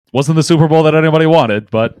Wasn't the Super Bowl that anybody wanted,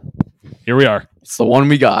 but here we are. It's the one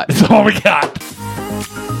we got. It's the one we got.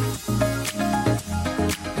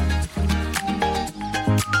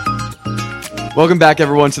 Welcome back,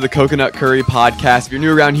 everyone, to the Coconut Curry podcast. If you're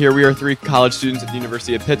new around here, we are 3 college students at the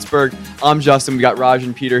University of Pittsburgh. I'm Justin. We got Raj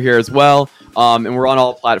and Peter here as well. And we're on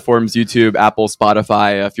all platforms, YouTube, Apple,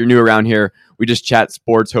 Spotify. If you're new around here, we just chat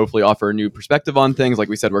sports, hopefully offer a new perspective on things. Like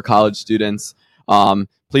we said, we're college students.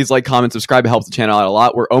 Please like, comment, subscribe. It helps the channel out a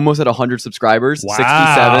lot. We're almost at 100 subscribers.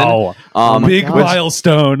 Wow. 67. Big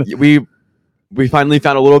milestone. We finally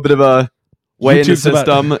found a little bit of a way in the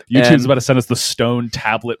system. YouTube's about to send us the stone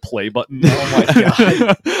tablet play button. Oh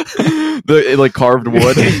my god. Like carved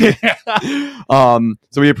wood.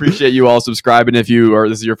 So we appreciate you all subscribing. If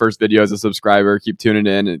this is your first video as a subscriber, keep tuning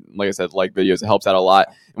in. And like I said, like videos, it helps out a lot.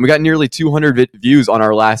 And we got nearly 200 views on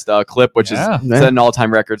our last clip, which is set an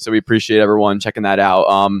all-time record. So we appreciate everyone checking that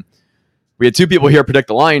out. We had 2 people here predict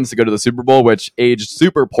the Lions to go to the Super Bowl, which aged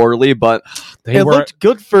super poorly, but it looked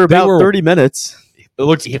good for about 30 minutes. It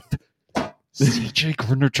looked. CJ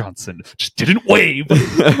Gardner-Johnson just didn't wave.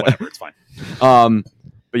 Whatever, it's fine.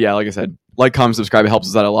 But yeah, like I said, like, comment, subscribe. It helps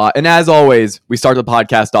us out a lot. And as always, we start the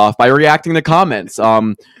podcast off by reacting to comments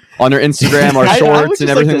on our Instagram, our shorts, and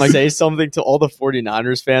everything. Like to say something to all the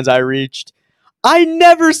 49ers fans I reached. I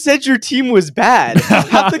never said your team was bad.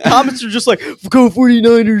 Half the comments are just like, go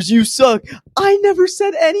 49ers, you suck. I never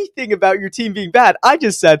said anything about your team being bad. I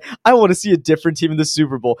just said, I want to see a different team in the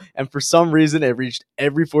Super Bowl. And for some reason, it reached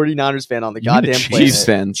every 49ers fan on the goddamn planet. Chiefs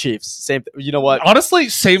fans. Chiefs. Same. You know what? Honestly,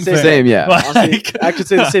 same thing. Same, yeah. Honestly, I could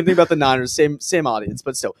say the same thing about the Niners. Same audience,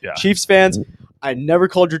 but still. Yeah. Chiefs fans, I never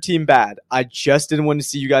called your team bad. I just didn't want to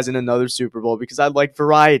see you guys in another Super Bowl because I like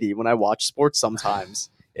variety when I watch sports sometimes.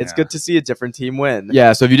 It's good to see a different team win.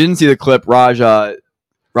 Yeah, so if you didn't see the clip, Raj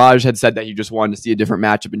had said that he just wanted to see a different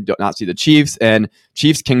matchup and not see the Chiefs. And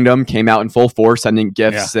Chiefs Kingdom came out in full force, sending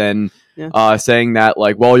gifts and saying that,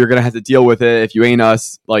 like, well, you're going to have to deal with it. If you ain't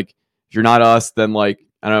us, like, if you're not us, then, like,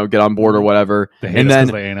 I don't know, get on board or whatever. And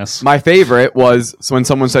then my favorite was when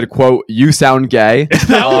someone said, quote, "You sound gay."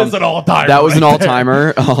 That was an all-timer. That was an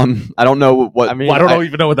all-timer. I don't know what... I mean, I don't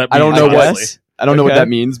even know what that means. I don't know what that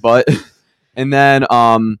means, but... And then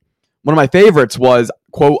one of my favorites was,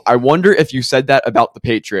 quote, "I wonder if you said that about the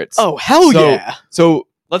Patriots." Oh, hell yeah. So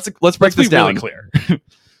let's break this down. Really clear.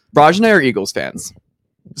 Raj and I are Eagles fans.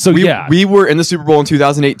 So we were in the Super Bowl in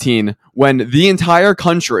 2018 when the entire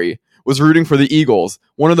country was rooting for the Eagles,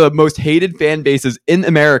 one of the most hated fan bases in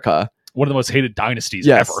America. One of the most hated dynasties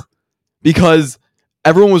ever. Because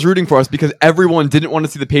everyone was rooting for us because everyone didn't want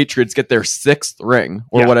to see the Patriots get their 6th ring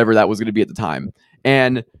or whatever that was going to be at the time.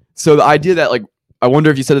 And so the idea that, like, I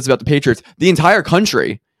wonder if you said this about the Patriots, the entire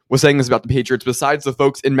country was saying this about the Patriots besides the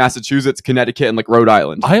folks in Massachusetts, Connecticut, and, like, Rhode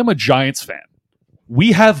Island. I am a Giants fan.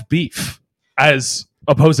 We have beef as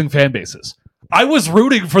opposing fan bases. I was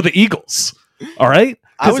rooting for the Eagles. All right?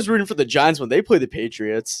 I was rooting for the Giants when they played the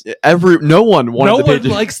Patriots. No one wanted the Patriots. No one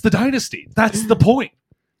likes the dynasty. That's the point.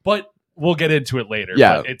 But we'll get into it later.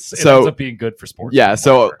 Yeah, but it ends up being good for sports. Yeah,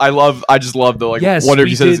 so I just love the, like, yes, wonder if we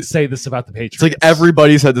you said did say this about the Patriots. It's like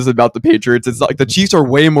everybody said this about the Patriots. It's like the Chiefs are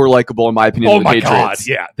way more likable in my opinion than the Patriots. God,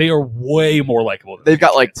 yeah. They are way more likable than They've got,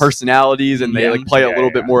 Patriots. like, personalities and they like play a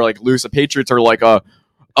little bit more, like, loose. The Patriots are like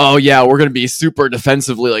oh yeah, we're gonna be super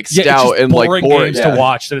defensively, like, stout and like boring games to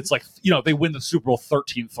watch. That it's like, they win the Super Bowl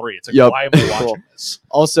 13-3. It's like, why am I watching this?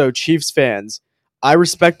 Also, Chiefs fans, I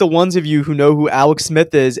respect the ones of you who know who Alex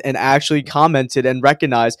Smith is and actually commented and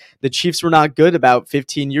recognized the Chiefs were not good about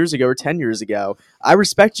 15 years ago or 10 years ago. I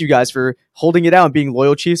respect you guys for holding it out and being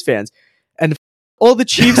loyal Chiefs fans. And all the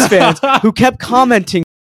Chiefs fans who kept commenting,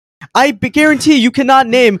 I guarantee you cannot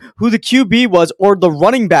name who the QB was or the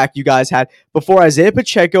running back you guys had before Isaiah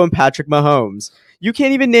Pacheco and Patrick Mahomes. You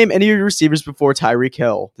can't even name any of your receivers before Tyreek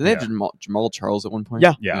Hill. Did they have Jamal Charles at one point?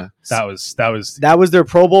 Yeah. That was their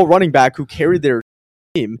Pro Bowl running back who carried their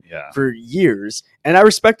team for years. And I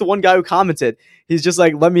respect the one guy who commented. He's just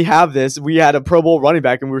like, let me have this. We had a Pro Bowl running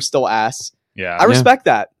back and we were still ass. Yeah. I respect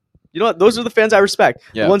that. You know what? Those are the fans I respect.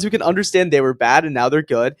 Yeah. The ones who can understand they were bad and now they're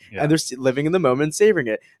good and they're living in the moment and savoring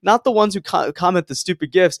it. Not the ones who comment the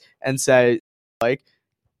stupid gifs and say, like,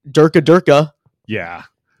 Durka. Yeah.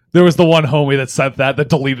 There was the one homie that said that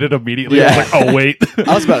deleted it immediately. Yeah. I was like, oh wait.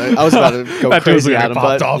 I was about to go crazy at him,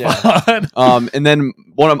 but on. And then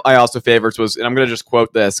one of my also favorites was, and I'm going to just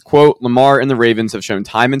quote this, quote, "Lamar and the Ravens have shown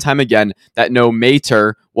time and time again that no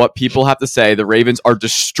matter what people have to say, the Ravens are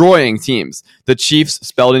destroying teams. The Chiefs,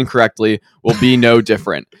 spelled incorrectly, will be no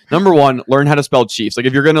different." Number one, learn how to spell Chiefs. Like,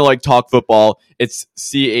 if you're going to, like, talk football, it's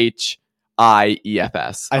CHIEFS. I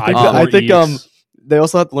think they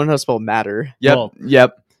also have to learn how to spell matter.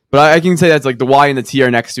 Yep. But I can say that's like the Y and the T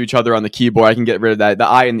are next to each other on the keyboard. I can get rid of that. The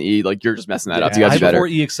I and the E, like you're just messing that up. You I guys do better. before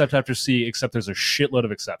E except after C, except there's a shitload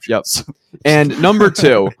of exceptions. Yep. And number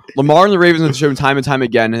 2, Lamar and the Ravens have shown time and time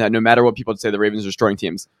again that no matter what people say, the Ravens are destroying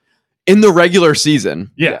teams in the regular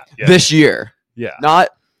season. Yeah. This year, Yeah. not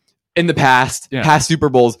in the past, past Super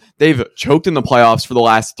Bowls. They've choked in the playoffs for the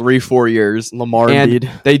last 3-4 years. Lamar, and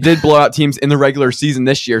indeed. they did blow out teams in the regular season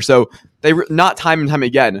this year. So they not time and time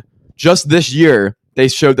again. Just this year, they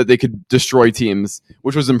showed that they could destroy teams,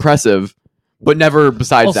 which was impressive, but never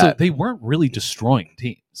besides Also, that. they weren't really destroying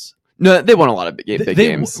teams. No, they won a lot of big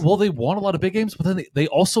games. Well, they won a lot of big games, but then they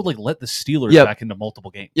also like let the Steelers Yep. back into multiple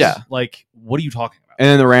games. Yeah. Like, what are you talking about? And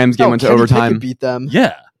then the Rams game went to Kenny overtime. Pickett beat them.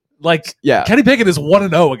 Yeah. Like, Yeah. Kenny Pickett is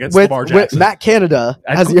 1-0 against With Lamar Jackson. Matt Canada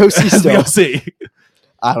At- as the OC as the still. OC.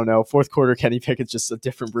 I don't know. Fourth quarter, Kenny Pickett's just a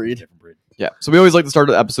different breed. Yeah. So we always like to start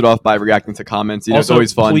the episode off by reacting to comments. You know, Also, it's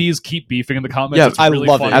always fun. please keep beefing in the comments. Yeah, It's I really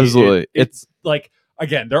love it. funny. Absolutely. It's like,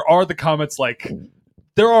 again, there are the comments like,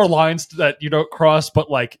 there are lines that you don't cross, but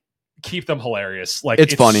like, keep them hilarious. Like,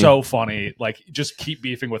 It's funny. so funny. Like, just keep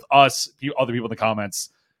beefing with us, other people in the comments.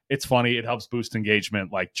 It's funny. It helps boost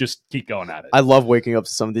engagement. Like, just keep going at it. I love waking up to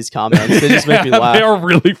some of these comments. They just make me They laugh. are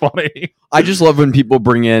really funny. I just love when people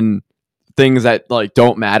bring in things that like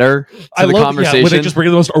don't matter to I the love conversation. when they just bring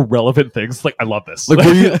in the most irrelevant things. Like, I love this. like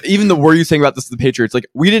were you even the were you saying about this to the Patriots? Like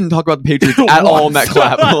we didn't talk about the Patriots at all in that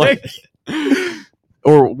clap. Like,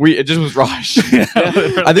 or it just was Raj.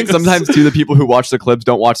 I think sometimes too the people who watch the clips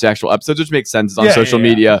don't watch the actual episodes, which makes sense. It's on social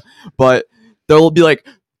media, but they'll be like,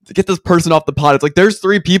 "Get this person off the pod." It's like there's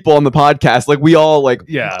 3 people on the podcast. Like we all like.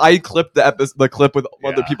 Yeah. I clipped the clip with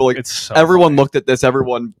other people. Like it's so everyone funny. looked at this.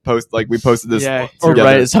 Everyone we posted this. Yeah. together.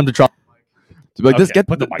 Right. It's time to drop. To be like Okay,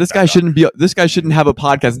 put the mic this back guy up. shouldn't be. This guy shouldn't have a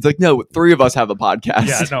podcast. It's like no, 3 of us have a podcast.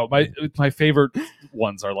 Yeah, no, my favorite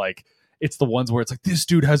ones are like, it's the ones where it's like, this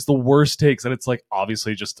dude has the worst takes, and it's like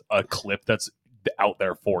obviously just a clip that's out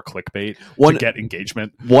there for clickbait One- to get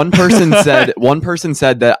engagement. One person said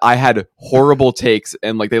that I had horrible takes,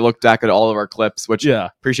 and like they looked back at all of our clips, which Yeah.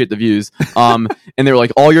 appreciate the views. And they were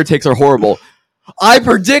like, all your takes are horrible. I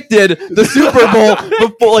predicted the Super Bowl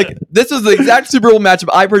before. Like this was the exact Super Bowl matchup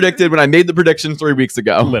I predicted when I made the prediction 3 weeks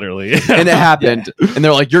ago. Literally. And it happened. And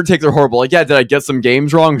they're like, your takes are horrible. Like, yeah, did I get some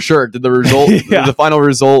games wrong? Sure. Did the result, Yeah. the final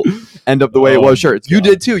result end up the way it Oh, was? Sure. You God.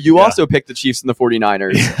 did too. You Yeah. also picked the Chiefs and the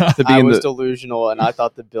 49ers to be I in was the. delusional, and I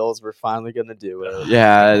thought the Bills were finally going to do it.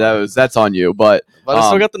 Yeah, that's on you. But But I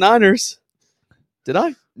still got the Niners. Did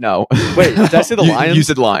I? no. Wait, did I say the Lions? You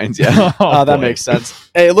said Lions, yeah. Oh, that boy. makes sense.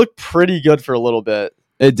 Hey, it looked pretty good for a little bit.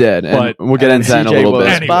 It did. And But- we'll get into that in a CJ little was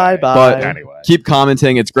bit. Anyway. bye-bye. But- Anyway. Keep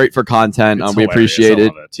commenting. It's great for content. It's We hilarious. appreciate I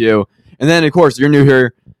it, love it. too. And then, of course, if you're new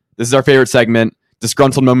here, this is our favorite segment,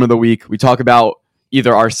 Disgruntled Moment of the Week. We talk about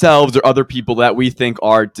either ourselves or other people that we think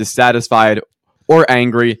are dissatisfied or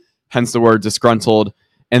angry, hence the word disgruntled.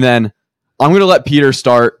 And then I'm going to let Peter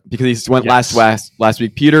start because he went Yes. last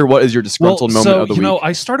week. Peter, what is your disgruntled moment of the week?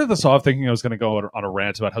 I started this off thinking I was going to go on a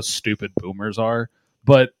rant about how stupid boomers are,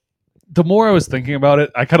 but the more I was thinking about it,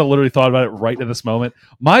 I kind of literally thought about it right in this moment.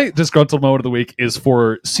 My disgruntled moment of the week is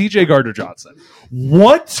for CJ Gardner-Johnson.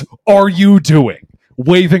 What are you doing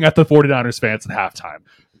waving at the 49ers fans at halftime?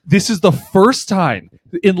 This is the first time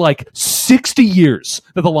in like 60 years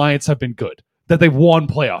that the Lions have been good, that they've won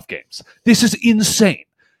playoff games. This is insane.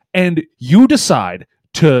 And you decide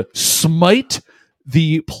to smite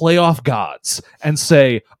the playoff gods and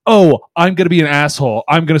say, oh, I'm going to be an asshole.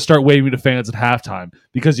 I'm going to start waving to fans at halftime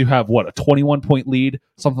because you have, what, a 21-point lead?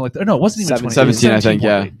 Something like that. No, it wasn't even 20. 17, I think, 17-point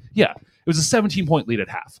yeah. lead. Yeah, it was a 17-point lead at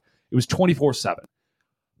half. It was 24-7.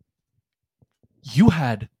 You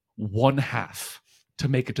had one half to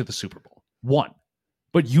make it to the Super Bowl. One.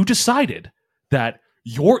 But you decided that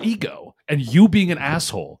your ego and you being an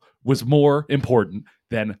asshole was more important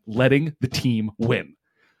than letting the team win.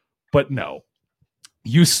 But no.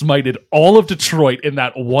 You smited all of Detroit in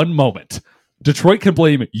that one moment. Detroit can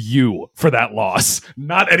blame you for that loss,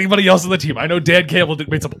 not anybody else on the team. I know Dan Campbell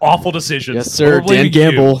made some awful decisions. Yes, sir. We're blaming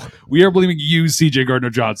Dan Campbell. you. We are blaming you, CJ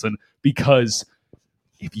Gardner-Johnson, because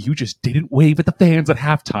if you just didn't wave at the fans at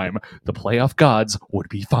halftime, the playoff gods would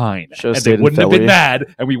be fine. Should've And stayed they in wouldn't have been Philly.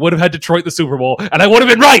 mad, and we would have had Detroit in the Super Bowl, and I would have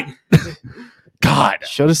been right. God.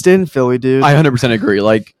 Should have stayed in Philly, dude. I 100% agree.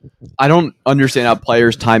 Like, I don't understand how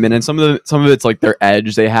players time in, and some of it's like their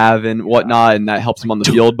edge they have and whatnot, and that helps them on the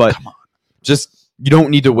field. But Come on. just you don't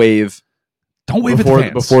need to wave Don't wave before at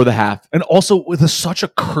the fans. before the half. And also with such a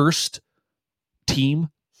cursed team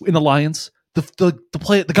in the Lions,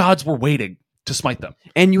 the gods were waiting to smite them.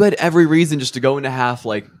 And you had every reason just to go into half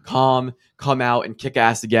like calm, come out and kick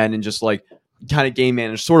ass again, and just like kind of game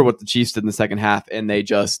manage sort of what the Chiefs did in the second half, and they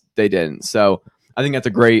didn't. So I think that's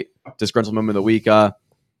a great disgruntled moment of the week.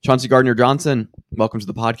 Chauncey Gardner-Johnson, welcome to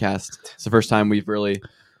the podcast. It's the first time we've really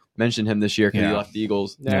mentioned him this year because he left the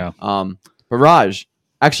Eagles. Yeah. But Raj,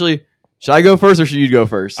 actually, should I go first or should you go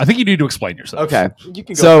first? I think you need to explain yourself. Okay. You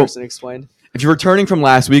can go first and explain. If you're returning from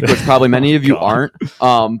last week, which probably many of you aren't,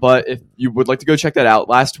 but if you would like to go check that out,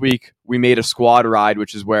 last week we made a squad ride,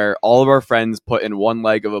 which is where all of our friends put in one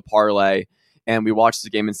leg of a parlay, and we watched the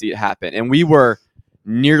game and see it happen. And we were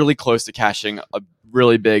nearly close to cashing a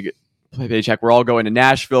really big paycheck. We're all going to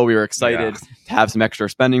Nashville. We were excited to have some extra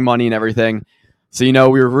spending money and everything. So,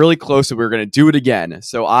 we were really close and we were going to do it again.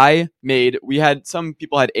 So some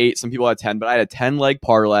people had 8, some people had 10, but I had a 10-leg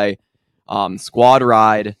parlay, squad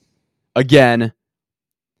ride again,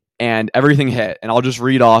 and everything hit. And I'll just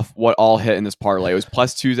read off what all hit in this parlay. It was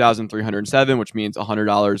plus 2,307, which means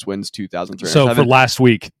 $100 wins 2,307. So for last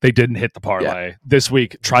week, they didn't hit the parlay. Yeah. This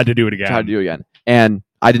week, tried to do it again. Tried to do it again. And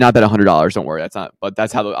I did not bet $100. Don't worry. But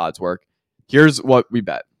that's how the odds work. Here's what we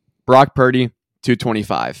bet. Brock Purdy,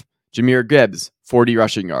 225. Jahmyr Gibbs, 40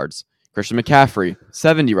 rushing yards. Christian McCaffrey,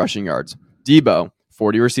 70 rushing yards. Debo,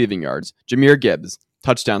 40 receiving yards. Jahmyr Gibbs,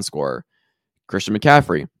 touchdown scorer. Christian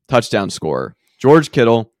McCaffrey, touchdown scorer. George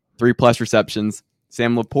Kittle, 3+ receptions.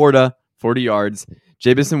 Sam Laporta, 40 yards.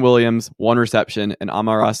 Jameson Williams, 1 reception. And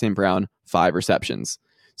Amon-Ra St. Brown, 5 receptions.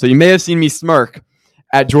 So you may have seen me smirk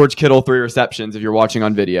at George Kittle, 3 receptions if you're watching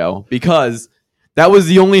on video, because that was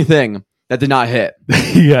the only thing that did not hit.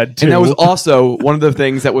 Yeah, and that was also one of the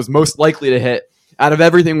things that was most likely to hit out of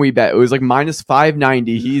everything we bet. It was like minus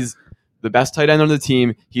 590. He's the best tight end on the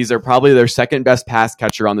team. He's probably their second best pass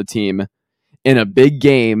catcher on the team in a big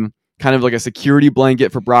game, kind of like a security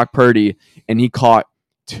blanket for Brock Purdy. And he caught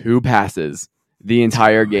 2 passes the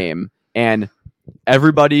entire game. And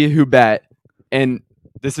everybody who bet, and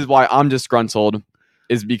this is why I'm disgruntled,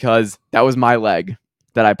 is because that was my leg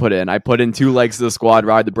that I put in. I put in 2 legs of the squad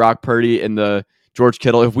ride, the Brock Purdy and the George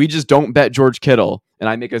Kittle. If we just don't bet George Kittle and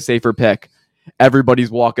I make a safer pick,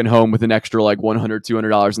 everybody's walking home with an extra like $100,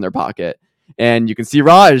 $200 in their pocket. And you can see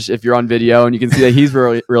Raj if you're on video, and you can see that he's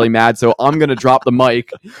really, really mad. So I'm going to drop the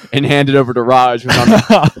mic and hand it over to Raj.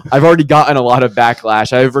 I've already gotten a lot of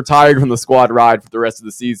backlash. I've retired from the squad ride for the rest of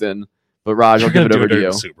the season. But Raj, I'll give it over to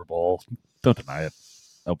you. Super Bowl. Don't deny it.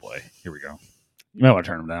 Oh boy. Here we go. You might want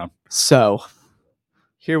to turn him down. So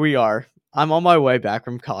here we are. I'm on my way back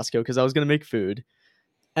from Costco because I was going to make food.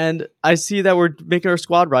 And I see that we're making our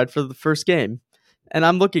squad ride for the first game. And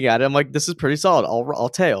I'm looking at it. I'm like, this is pretty solid. I'll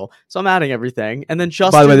tail. So I'm adding everything. And then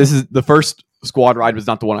Justin... By the way, this is the first squad ride was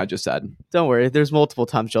not the one I just said. Don't worry. There's multiple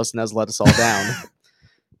times Justin has let us all down.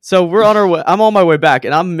 So we're on our way. I'm on my way back.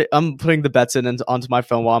 And I'm putting the bets in onto my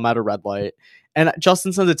phone while I'm at a red light. And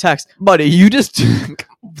Justin sends a text. Buddy, you just...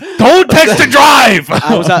 Don't text and drive!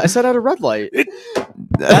 I said at a red light.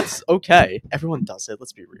 That's okay. Everyone does it.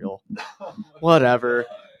 Let's be real. Whatever.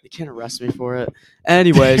 They can't arrest me for it.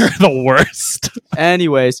 Anyways. You're the worst.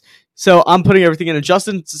 Anyways. So I'm putting everything in, and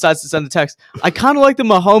Justin decides to send a text. I kind of like the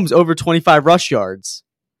Mahomes over 25 rush yards.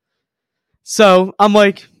 So I'm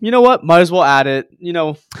like, you know what? Might as well add it.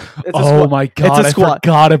 My God. I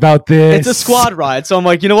forgot about this. It's a squad ride. So I'm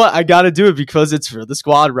like, you know what? I got to do it because it's for the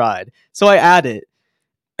squad ride. So I add it.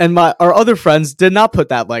 And our other friends did not put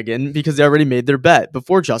that leg in because they already made their bet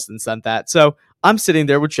before Justin sent that. So I'm sitting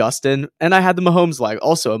there with Justin, and I had the Mahomes leg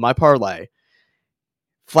also in my parlay.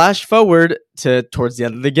 Flash forward to towards the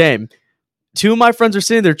end of the game. 2 of my friends are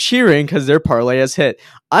sitting there cheering because their parlay has hit.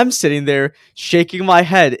 I'm sitting there shaking my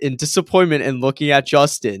head in disappointment and looking at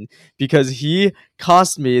Justin because he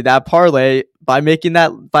cost me that parlay by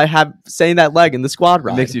saying that leg in the squad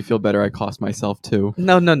ride. It makes you feel better. I cost myself too.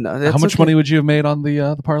 No. How much money would you have made on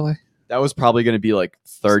the parlay? That was probably going to be like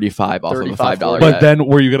 35 off of a $5 bet. But then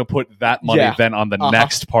were you going to put that money then on the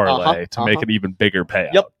next parlay to make an even bigger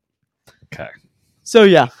payout? Yep. Okay. So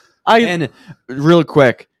yeah. And real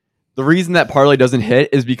quick, the reason that parlay doesn't hit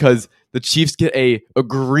is because the Chiefs get a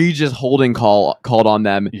egregious holding called on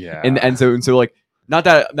them. Yeah. And so like not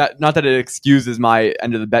that it excuses my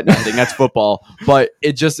end of the bet thing. That's football, but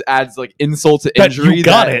it just adds like insult to injury. You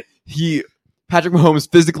got it. Patrick Mahomes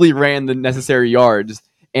physically ran the necessary yards,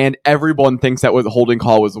 and everyone thinks that was a holding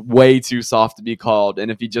call was way too soft to be called. And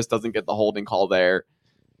if he just doesn't get the holding call there,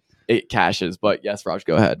 it cashes. But yes, Raj,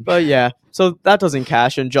 go ahead. But yeah, so that doesn't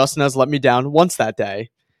cash, and Justin has let me down once that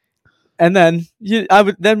day. And then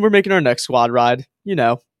then we're making our next squad ride.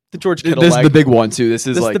 The George Kittle This is leg. the big one too. This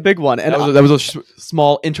is This like is the big one. And that was a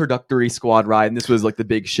small introductory squad ride, and this was like the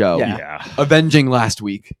big show. Yeah. Avenging last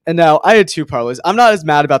week. And now I had 2 parlays. I'm not as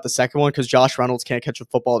mad about the second one because Josh Reynolds can't catch a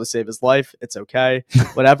football to save his life. It's okay,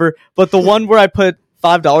 whatever. But the one where I put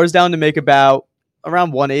 $5 down to make about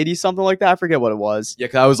around 180, something like that. I forget what it was. Yeah,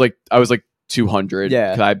 because I was like 200.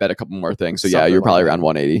 Yeah. 'cause I bet a couple more things. So yeah, Something you're like probably that. around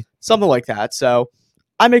 180. Something like that. So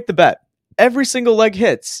I make the bet. Every single leg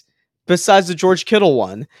hits besides the George Kittle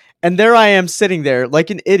one. And there I am sitting there like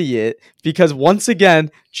an idiot because once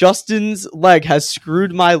again, Justin's leg has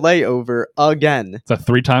screwed my layover again. Is that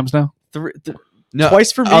 3 times now? No,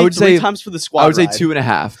 Twice for me, I would 3 say times for the squad I would say ride.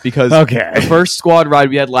 2.5 because Okay. the first squad ride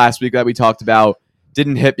we had last week that we talked about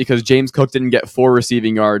didn't hit because James Cook didn't get 4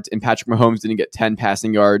 receiving yards and Patrick Mahomes didn't get 10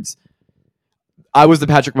 passing yards. I was the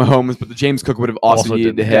Patrick Mahomes, but the James Cook would have also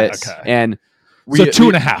needed to didn't. hit. Yeah, okay. And So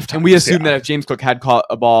 2.5 times. and we assumed yeah. that if James Cook had caught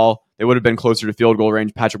a ball, they would have been closer to field goal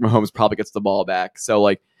range. Patrick Mahomes probably gets the ball back. So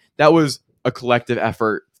like that was a collective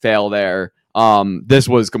effort fail there. This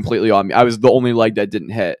was completely on me. I was the only leg that didn't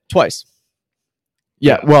hit. Twice.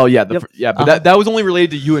 Yeah, Yeah. well, yeah, Yep. but that was only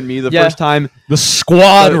related to you and me the Yeah. first time. The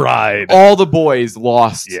squad But ride. All the boys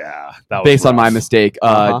lost Yeah. That was based on my rough. mistake.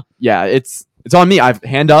 Uh-huh. Yeah, it's on me. I've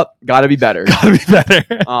hand up, gotta be better. Gotta be better.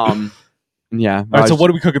 Yeah. All right, so Raj, what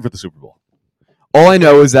are we cooking for the Super Bowl? all I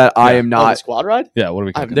know is that I Yeah. am Oh, the not. squad ride? Yeah, what are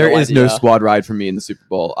we I have cooking? There no is no idea. squad ride for me in the Super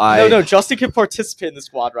Bowl. No, Justin can participate in the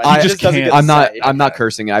squad ride. I He just doesn't can't. get a I'm not. say. I'm not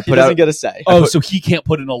cursing it. I He put doesn't out. get a say. Oh, put- so he can't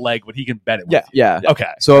put in a leg, but he can bet it. Yeah. Yeah. Okay.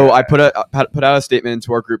 So I put out a statement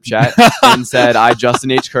into our group chat and said, "I,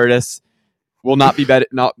 Justin H. Curtis, will not be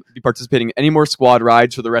participating in any more squad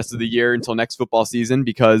rides for the rest of the year until next football season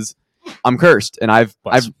because I'm cursed and I've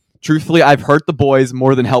truthfully I've hurt the boys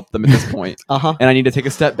more than helped them at this point, Uh-huh. and I need to take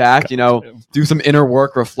a step back. Do some inner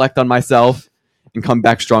work, reflect on myself, and come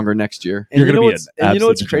back stronger next year." And You're you gonna know be what's, an and you know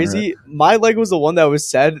what's absolute crazy? My leg was the one that was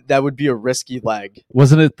said that would be a risky leg.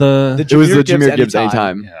 Wasn't it the? It was the Jahmyr Jameer Gibbs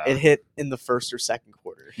anytime. Yeah. It hit in the first or second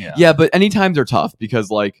quarter. Yeah, but any times are tough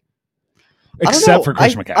because like I don't know. Except for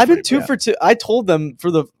Christian McCaffrey. I've been 2 yeah. for 2. I told them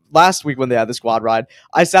for the last week when they had the squad ride,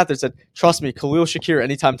 I sat there and said, "Trust me, Khalil Shakir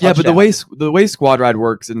anytime touchdown." yeah, but the way squad ride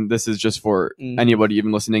works, and this is just for anybody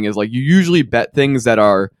even listening, is like you usually bet things that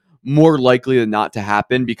are more likely than not to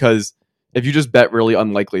happen because if you just bet really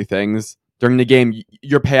unlikely things during the game,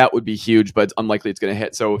 your payout would be huge, but it's unlikely it's going to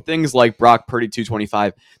hit. So things like Brock Purdy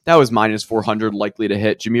 225, that was minus 400 likely to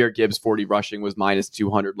hit. Jahmyr Gibbs 40 rushing was minus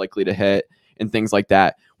 200 likely to hit, and things like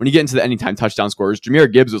that. When you get into the anytime touchdown scores,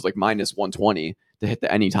 Jahmyr Gibbs was like minus 120 to hit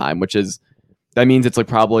the anytime, that means it's like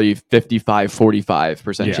probably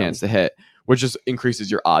 45% Yeah. chance to hit, which just increases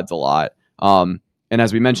your odds a lot. And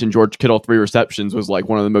as we mentioned, George Kittle 3 receptions was like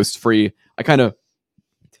one of the most free. I kind of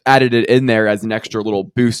added it in there as an extra little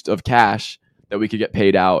boost of cash that we could get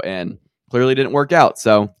paid out, and clearly didn't work out.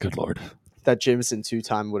 So, Good lord. that Jameson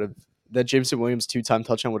Williams 2-time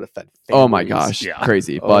touchdown would have fed. oh my families. gosh, Yeah.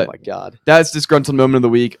 crazy. Oh But my god. that's disgruntled moment of the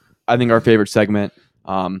week. I think our favorite segment.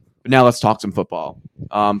 But now let's talk some football.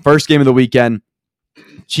 First game of the weekend,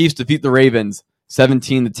 Chiefs defeat the Ravens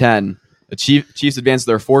 17-10. The Chiefs advance to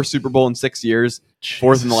their 4th Super Bowl in 6 years,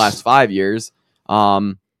 4th in the last 5 years.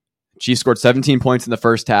 Chiefs scored 17 points in the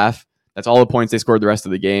first half. That's all the points they scored the rest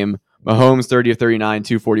of the game. Mahomes 30 of 39,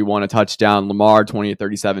 241, a touchdown. Lamar 20 of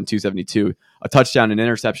 37, 272, a touchdown, an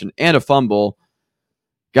interception, and a fumble.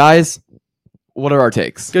 Guys, what are our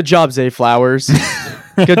takes? Good job, Zay Flowers.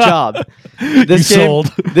 Good job. You This game, sold.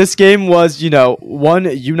 this game was, you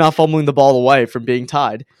not fumbling the ball away from being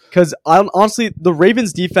tied. Because honestly, the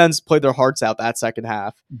Ravens defense played their hearts out that second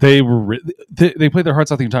half. They were they played their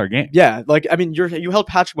hearts out the entire game. Yeah, like I mean, you held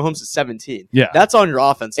Patrick Mahomes at 17. Yeah. That's on your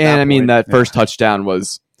offense. at And that I mean, point. that first touchdown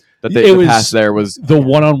was It the was pass there was The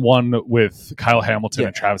one-on-one with Kyle Hamilton Yeah.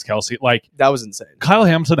 and Travis Kelce. Like that was insane. Kyle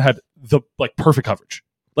Hamilton had the perfect coverage.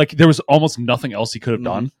 Like there was almost nothing else he could have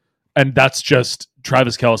done. And that's just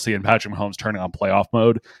Travis Kelce and Patrick Mahomes turning on playoff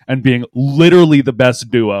mode and being literally the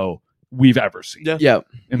best duo we've ever seen. Yeah. yeah, in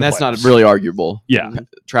and the that's not playoffs. really arguable. Yeah. Mhm.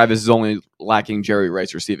 Travis is only lacking Jerry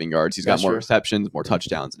Rice receiving yards. He's got That's more true. receptions, more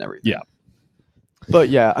touchdowns, and everything. Yeah. But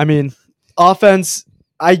yeah, I mean, offense.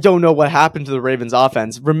 I don't know what happened to the Ravens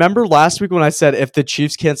offense. Remember last week when I said if the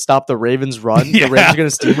Chiefs can't stop the Ravens run, Yeah. the Ravens are going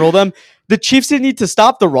to steamroll them? The Chiefs didn't need to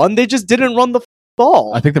stop the run. They just didn't run the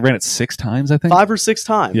ball I think they ran it 6 times, I think. 5 or 6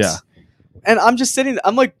 times. Yeah. And I'm just sitting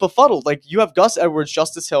I'm like befuddled. Like you have Gus Edwards,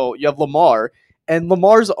 Justice Hill, you have Lamar, and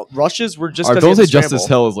Lamar's rushes were just because Don't say Justice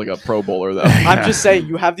Hill is like a Pro Bowler though. I'm just saying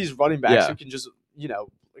you have these running backs Yeah. who can just,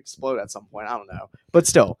 explode at some point. I don't know. But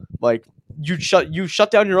still, like you shut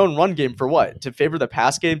down your own run game for what? To favor the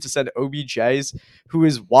pass game, to send OBJs, who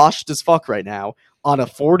is washed as fuck right now. on a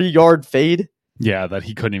 40-yard fade. Yeah, that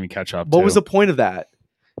he couldn't even catch up. What was the point of that?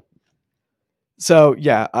 So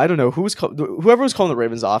yeah, I don't know whoever was calling the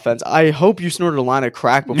Ravens offense. I hope you snorted a line of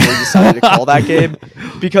crack before you decided to call that game,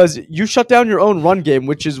 because you shut down your own run game,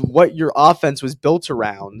 which is what your offense was built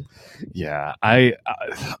around. Yeah, I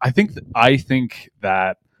think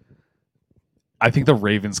the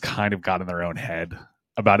Ravens kind of got in their own head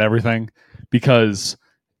about everything, because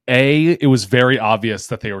it was very obvious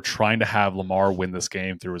that they were trying to have Lamar win this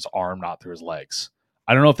game through his arm, not through his legs.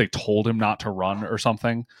 I don't know if they told him not to run or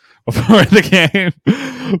something before the game,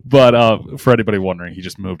 but for anybody wondering, he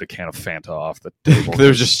just moved a can of Fanta off the table. They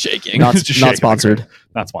were just shaking. Not Just shaking. sponsored.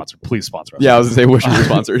 Not sponsored. Please sponsor us. Yeah, I was going to say, wish we were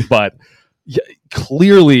sponsored. But yeah,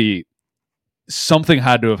 clearly something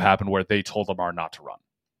had to have happened where they told Lamar not to run,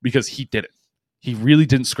 because he didn't. He really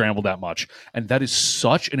didn't scramble that much. And that is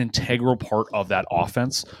such an integral part of that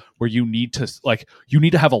offense, where you need to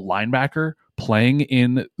have a linebacker playing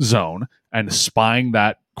in zone and spying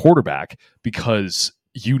that quarterback, because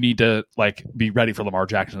you need to be ready for Lamar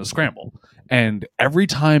Jackson to scramble. And every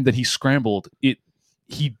time that he scrambled,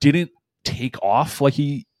 he didn't take off like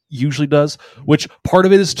he usually does, which part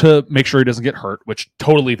of it is to make sure he doesn't get hurt, which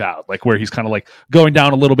totally valid, where he's kind of going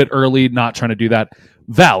down a little bit early, not trying to do that.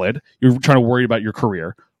 Valid. You're trying to worry about your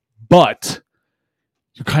career, but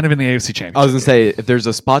you're kind of in the AFC Championship. I was going to say, if there's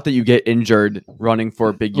a spot that you get injured running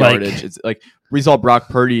for big yardage, it's we saw Brock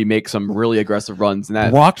Purdy make some really aggressive runs, and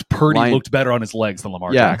that Brock Purdy looked better on his legs than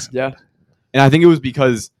Lamar Jackson. Yeah. And I think it was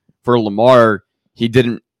because for Lamar, he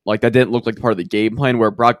didn't that didn't look like part of the game plan,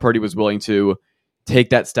 where Brock Purdy was willing to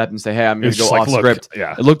take that step and say, hey, I'm going to go off script.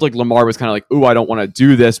 Yeah. It looked like Lamar was kind of ooh, I don't want to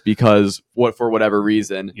do this because for whatever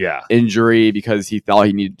reason, injury, because he thought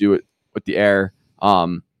he needed to do it with the air.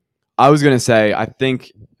 I was going to say, I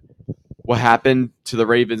think what happened to the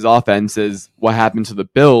Ravens offense is what happened to the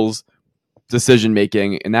Bills decision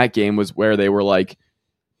making in that game, was where they were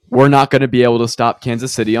we're not going to be able to stop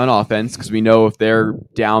Kansas City on offense, because we know if they're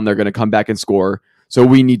down, they're going to come back and score. So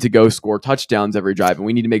we need to go score touchdowns every drive, and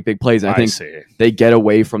we need to make big plays. And I think they get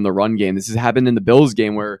away from the run game. This has happened in the Bills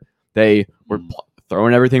game, where they were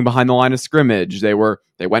throwing everything behind the line of scrimmage. They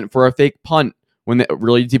went for a fake punt when they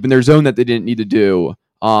really deep in their zone that they didn't need to do.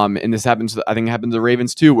 And this happens. I think it happened to the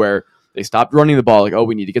Ravens too, where they stopped running the ball.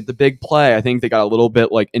 We need to get the big play. I think they got a little bit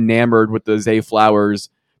enamored with the Zay Flowers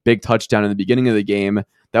big touchdown in the beginning of the game.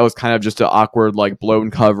 That was kind of just an awkward, blown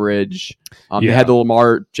coverage. They had the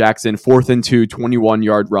Lamar Jackson 4th and 2,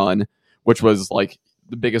 21-yard run, which was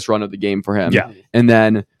the biggest run of the game for him. Yeah. And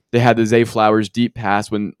then they had the Zay Flowers deep pass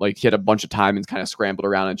when he had a bunch of time and kind of scrambled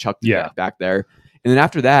around and chucked it back there. And then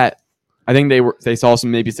after that, I think they saw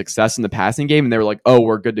some maybe success in the passing game, and they were oh,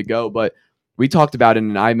 we're good to go. But we talked about it,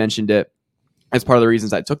 and I mentioned it as part of the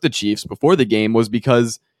reasons I took the Chiefs before the game, was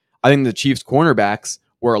because I think the Chiefs cornerbacks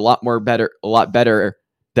were a lot better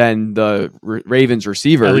than the Ravens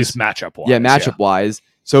receivers. At least matchup-wise. Yeah, matchup-wise.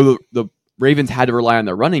 So the Ravens had to rely on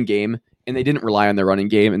their running game, and they didn't rely on their running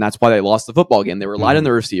game, and that's why they lost the football game. They relied on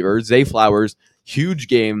the receivers. Zay Flowers, huge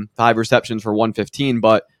game, 5 receptions for 115,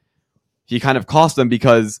 but he kind of cost them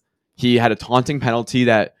because he had a taunting penalty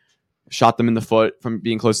that shot them in the foot from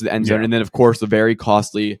being close to the end zone, and then, of course, the very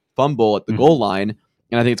costly fumble at the goal line.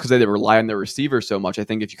 And I think it's because they rely on their receivers so much. I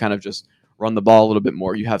think if you kind of just run the ball a little bit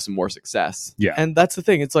more, you have some more success. Yeah. And that's the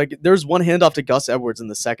thing. It's there's one handoff to Gus Edwards in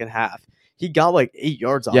the second half. He got 8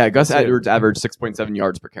 yards on it. Gus Edwards averaged 6.7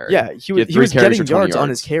 yards per carry. Yeah, he was getting yards on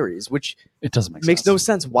his carries, which it doesn't make makes no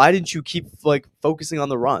sense. Why didn't you keep focusing on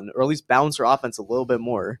the run, or at least balance your offense a little bit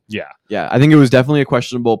more? Yeah. I think it was definitely a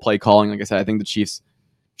questionable play calling. Like I said, I think the Chiefs,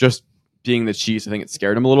 just being the Chiefs, I think it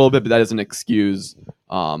scared him a little bit, but that doesn't excuse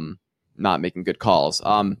not making good calls.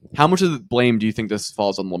 How much of the blame do you think this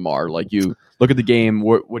falls on Lamar? You look at the game,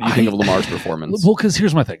 what do you think of Lamar's performance? Well, because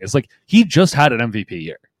here's my thing. It's he just had an MVP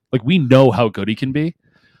year. We know how good he can be.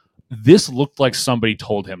 This looked like somebody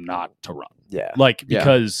told him not to run. Yeah.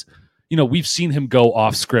 Because, we've seen him go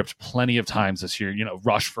off script plenty of times this year,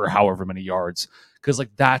 rush for however many yards, because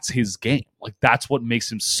that's his game. That's what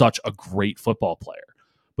makes him such a great football player.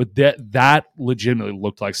 But that legitimately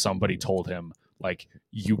looked like somebody told him,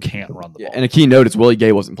 you can't run the ball. And a key note is Willie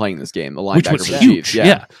Gay wasn't playing this game, the linebacker, which was for the huge. Chiefs.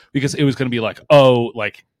 Yeah, because it was going to be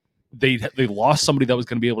they lost somebody that was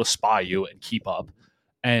going to be able to spy you and keep up,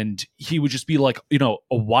 and he would just be a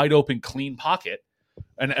wide open, clean pocket,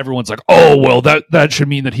 and everyone's oh well, that should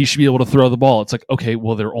mean that he should be able to throw the ball. It's okay,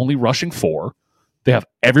 well, they're only rushing 4. They have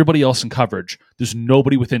everybody else in coverage. There's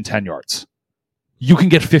nobody within 10 yards. You can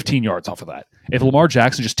get 15 yards off of that. If Lamar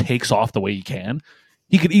Jackson just takes off the way he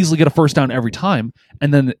could easily get a first down every time.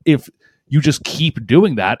 And then if you just keep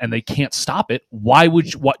doing that and they can't stop it. Why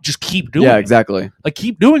would you just keep doing it? Yeah, exactly. Like,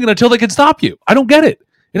 keep doing it until they can stop you. I don't get it.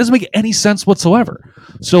 It doesn't make any sense whatsoever.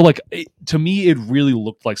 So, like, to me, it really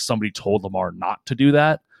looked like somebody told Lamar not to do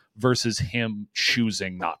that versus him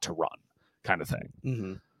choosing not to run, kind of thing.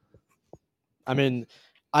 Mm-hmm. I mean,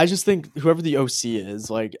 I just think whoever the OC is,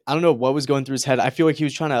 like, I don't know what was going through his head. I feel like he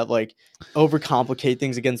was trying to, like, overcomplicate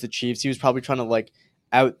things against the Chiefs. He was probably trying to, like,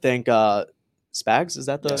 outthink Spags. Is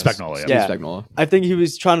that the Spagnuolo? Yeah. Spagnuolo. I think he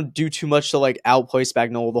was trying to do too much to, like, outplay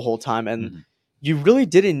Spagnuolo the whole time, and you really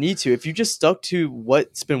didn't need to. If you just stuck to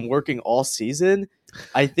what's been working all season,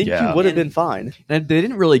 I think you would have been fine. And they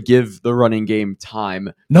didn't really give the running game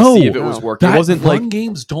time No, to see if it was working. That It wasn't run like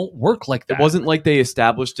games don't work like that. it wasn't like they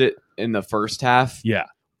established it in the first half. Yeah.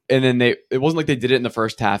 And then it wasn't like they did it in the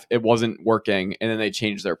first half. It wasn't working, and then they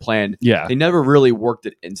changed their plan. Yeah. They never really worked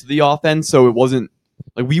it into the offense, so it wasn't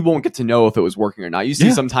like we won't get to know if it was working or not. You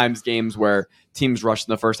see sometimes games where teams rush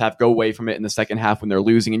in the first half, go away from it in the second half when they're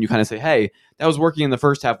losing, and you kind of say, hey, that was working in the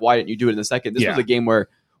first half. Why didn't you do it in the second? This was a game where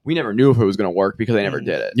we never knew if it was going to work because they never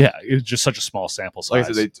did it. Yeah, it was just such a small sample size. Like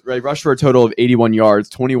I said, they rushed for a total of 81 yards.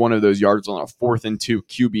 21 of those yards on a 4th and 2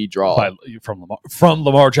 QB draw. From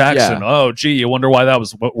Lamar Jackson. Yeah. Oh, gee, you wonder why that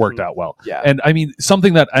was what worked out well. Yeah. And I mean,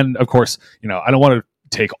 something that, and of course, I don't want to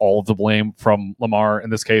take all of the blame from Lamar in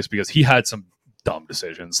this case because he had some dumb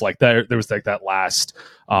decisions. Like there was like that last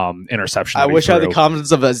interception. I wish I had the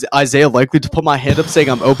confidence of Isaiah Likely to put my hand up saying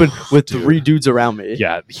I'm open with 3 dudes around me.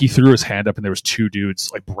 Yeah, he threw his hand up and there was 2 dudes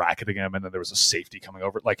like bracketing him, and then there was a safety coming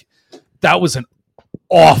over. Like that was an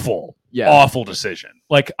awful decision.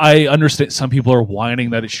 Like I understand some people are whining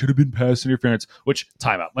that it should have been pass interference. Which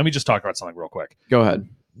timeout. Let me just talk about something real quick. Go ahead.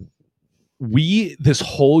 We this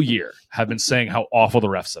whole year have been saying how awful the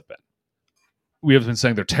refs have been. We have been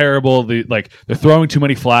saying they're terrible. They're throwing too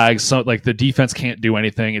many flags. So like the defense can't do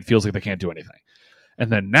anything. It feels like they can't do anything.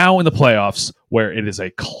 And then now in the playoffs, where it is a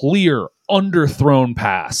clear underthrown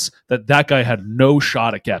pass that guy had no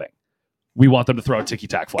shot at getting, we want them to throw a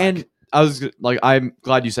ticky-tack flag. And I'm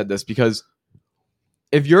glad you said this because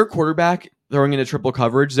if you're a quarterback throwing into triple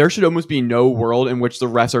coverage, there should almost be no world in which the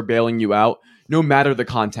refs are bailing you out, no matter the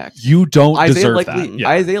context. You don't deserve that. Yeah.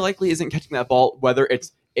 Isaiah Likely isn't catching that ball, whether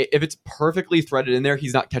if it's perfectly threaded in there,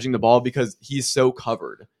 he's not catching the ball because he's so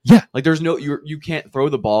covered. Yeah. Like there's no, you can't throw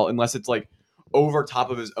the ball unless it's like over top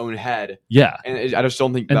of his own head. Yeah. And I just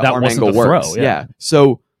don't think that arm wasn't angle the works. throw, yeah.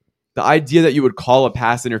 So the idea that you would call a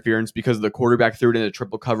pass interference because the quarterback threw it into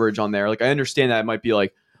triple coverage on there, like I understand that it might be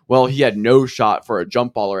like, well, he had no shot for a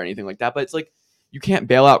jump ball or anything like that, but it's like you can't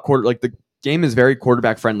bail out like the game is very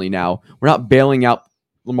quarterback friendly now. We're not bailing out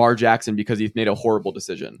Lamar Jackson because he's made a horrible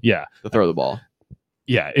decision. Yeah. To throw the ball.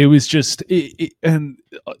 Yeah, it was just it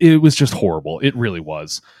was just horrible. It really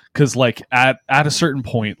was, because like at a certain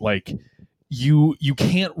point, like you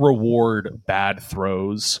can't reward bad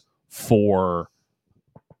throws with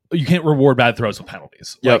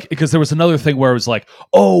penalties. Yep. Like, because there was another thing where it was like,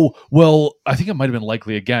 oh well, I think it might have been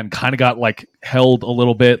Likely again, kind of got like held a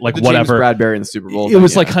little bit, like The whatever. James Bradbury in the Super Bowl. It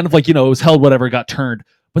was like kind of like it was held, whatever, got turned,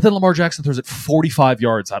 but then Lamar Jackson throws it 45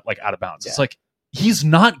 yards out of bounds. Yeah. It's like he's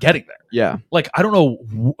not getting there. Yeah. Like, I don't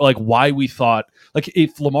know, like, why we thought, like,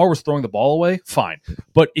 if Lamar was throwing the ball away, fine.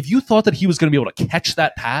 But if you thought that he was going to be able to catch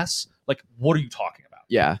that pass, like, what are you talking about?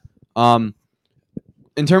 Yeah.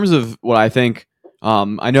 In terms of what I think,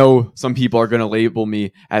 I know some people are going to label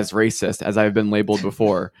me as racist, as I've been labeled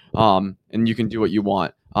before, and you can do what you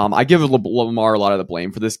want. I give Lamar a lot of the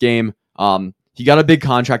blame for this game. He got a big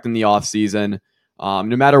contract in the offseason. No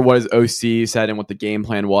matter what his OC said and what the game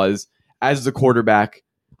plan was, as the quarterback,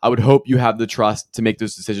 I would hope you have the trust to make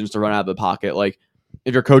those decisions to run out of the pocket. Like,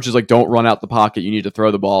 if your coach is like, don't run out the pocket, you need to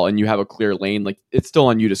throw the ball, and you have a clear lane, like, it's still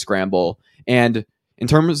on you to scramble. And in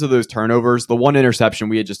terms of those turnovers, the one interception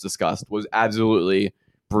we had just discussed was absolutely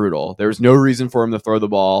brutal. There was no reason for him to throw the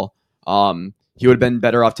ball. He would have been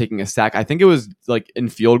better off taking a sack. I think it was like in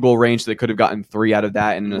field goal range. They could have gotten 3 out of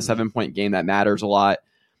that. And in a 7-point game, that matters a lot.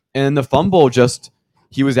 And the fumble,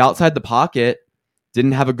 he was outside the pocket,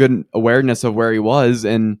 didn't have a good awareness of where he was,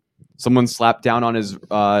 and someone slapped down on his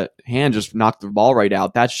hand, just knocked the ball right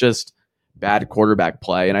out. That's just bad quarterback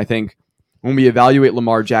play. And I think when we evaluate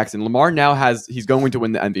Lamar Jackson, Lamar now he's going to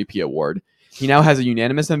win the MVP award. He now has a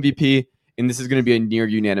unanimous MVP, and this is going to be a near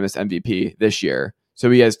unanimous MVP this year. So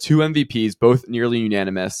he has 2 MVPs, both nearly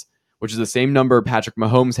unanimous, which is the same number Patrick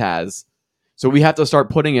Mahomes has. So we have to start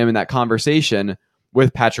putting him in that conversation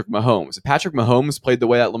with Patrick Mahomes. If Patrick Mahomes played the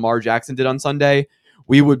way that Lamar Jackson did on Sunday,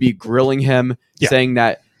 we would be grilling him, saying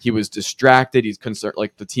that he was distracted. He's concerned,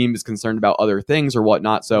 like the team is concerned about other things or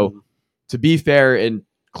whatnot. So to be fair and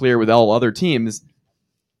clear with all other teams,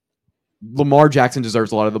 Lamar Jackson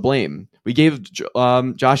deserves a lot of the blame. We gave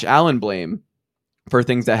Josh Allen blame for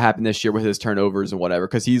things that happened this year with his turnovers and whatever,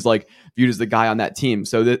 because he's like viewed as the guy on that team.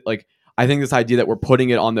 So that like I think this idea that we're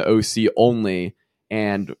putting it on the OC only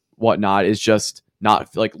and whatnot is just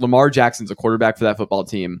not like Lamar Jackson's a quarterback for that football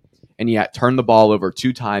team, and he had turned the ball over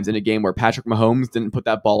 2 times in a game where Patrick Mahomes didn't put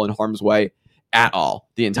that ball in harm's way at all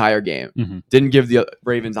the entire game. Mm-hmm. Didn't give the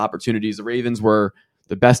Ravens opportunities. The Ravens were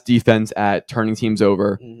the best defense at turning teams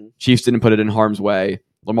over. Mm-hmm. Chiefs didn't put it in harm's way.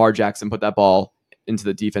 Lamar Jackson put that ball into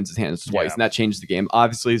the defense's hands twice, and that changed the game.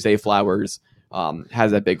 Obviously, Zay Flowers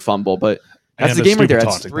has that big fumble, but that's the game right there.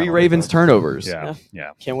 That's 3 Ravens turnovers. Yeah.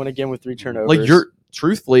 Can't win again with 3 turnovers. Like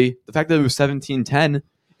truthfully, the fact that it was 17-10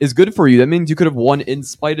 is good for you. That means you could have won in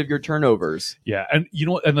spite of your turnovers. Yeah, and you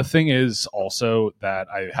know, and the thing is also that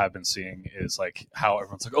I have been seeing is like how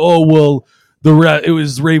everyone's like, oh well, it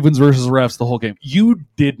was Ravens versus refs the whole game. You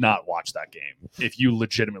did not watch that game if you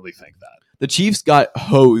legitimately think that. The Chiefs got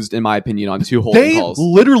hosed, in my opinion, on 2 holding calls. They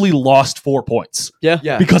literally lost 4 points.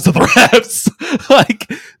 Yeah. Because of the refs.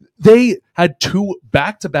 Like they had 2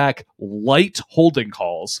 back-to-back light holding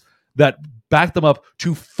calls that backed them up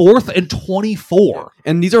to 4th and 24.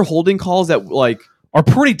 And these are holding calls that like are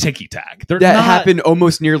pretty ticky-tack. That happen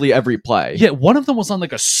almost nearly every play. Yeah, one of them was on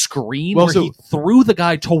like a screen Well, where so- he threw the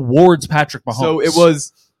guy towards Patrick Mahomes. So it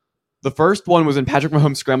was the first one was when Patrick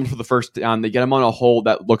Mahomes scrambled for the first down. They get him on a hold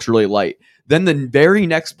that looks really light. Then the very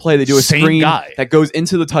next play, they do a Same screen guy. that goes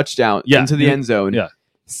into the touchdown, into the end zone. Yeah.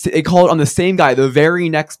 They call it on the same guy the very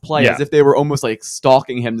next play, Yeah. as if they were almost like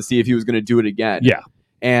stalking him to see if he was going to do it again. Yeah.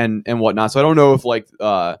 And whatnot. So I don't know if like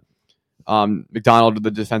McDonald,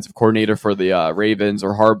 the defensive coordinator for the Ravens,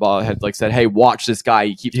 or Harbaugh had like said, "Hey, watch this guy.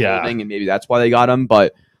 He keeps holding," and maybe that's why they got him.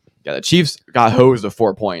 But yeah, the Chiefs got hosed of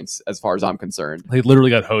 4 points, as far as I'm concerned. They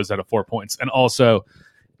literally got hosed out of 4 points. And also,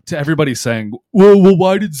 to everybody saying, well,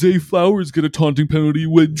 why did Zay Flowers get a taunting penalty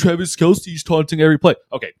when Travis Kelce's taunting every play?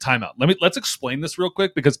 Okay, timeout. Let's explain this real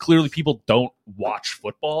quick, because clearly people don't watch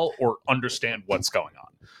football or understand what's going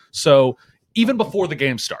on. So even before the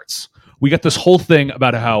game starts, we got this whole thing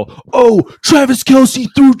about how, Travis Kelce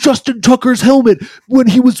threw Justin Tucker's helmet when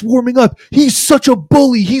he was warming up. He's such a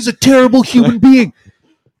bully. He's a terrible human being.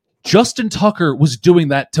 Justin Tucker was doing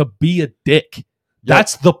that to be a dick.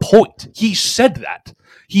 That's the point. He said that.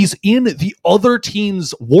 He's in the other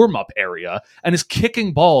team's warm-up area and is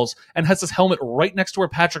kicking balls and has his helmet right next to where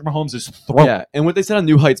Patrick Mahomes is throwing. Yeah, and what they said on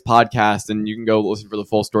New Heights podcast, and you can go listen for the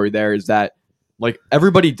full story there, is that like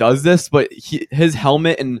everybody does this, but his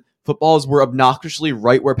helmet and footballs were obnoxiously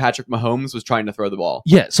right where Patrick Mahomes was trying to throw the ball.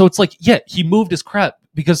 Yeah, so it's like, he moved his crap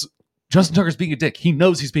because Justin Tucker's being a dick. He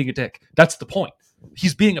knows he's being a dick. That's the point.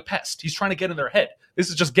 He's being a pest. He's trying to get in their head. This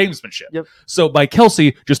is just gamesmanship. Yep. So by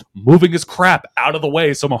Kelce just moving his crap out of the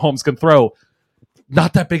way so Mahomes can throw,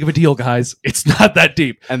 not that big of a deal, guys. It's not that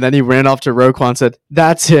deep. And then he ran off to Roquan and said,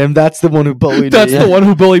 "That's him. That's the one who bullied That's me." the one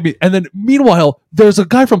who bullied me. And then meanwhile, there's a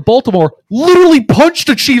guy from Baltimore literally punched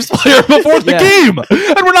a Chiefs player before the game.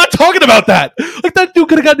 And we're not talking about that. Like that dude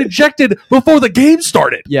could have gotten ejected before the game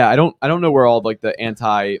started. Yeah, I don't know where all like the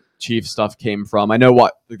anti-Chief stuff came from. I know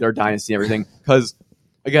what like, their dynasty and everything, because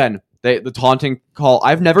again, the taunting call.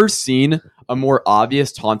 I've never seen a more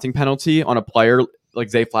obvious taunting penalty on a player like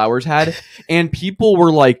Zay Flowers had, and people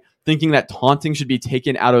were like thinking that taunting should be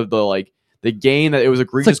taken out of the game, that it was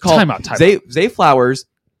egregious call. Timeout. Zay Flowers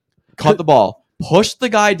caught the ball, pushed the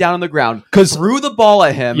guy down on the ground, threw the ball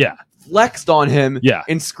at him, flexed on him,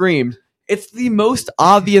 and screamed. It's the most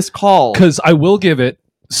obvious call. Because I will give it,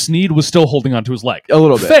 Snead was still holding onto his leg. A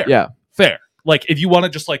little bit. Fair. Like, if you want to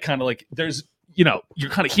just like kind of like, there's, you're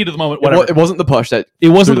kind of heat of the moment, whatever. It wasn't the push that it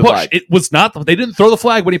wasn't the push. flag. It was not. They didn't throw the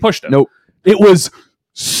flag when he pushed him. Nope. It was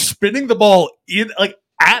spinning the ball in like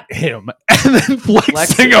at him and then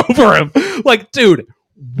flexing over him. Like, dude,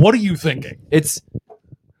 what are you thinking?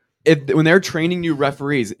 When they're training new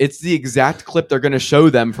referees, it's the exact clip they're going to show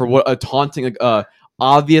them for what a taunting,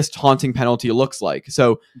 obvious taunting penalty looks like.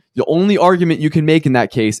 So the only argument you can make in that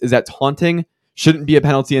case is that taunting shouldn't be a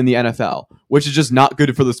penalty in the NFL, which is just not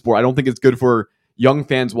good for the sport. I don't think it's good for young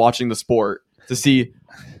fans watching the sport to see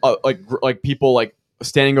like people like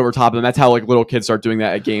standing over top of them. That's how like little kids start doing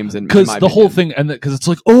that at games. And because the whole thing, and because it's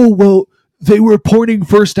like, oh well, they were pointing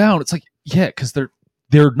first down. It's like, yeah, because they're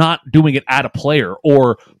not doing it at a player.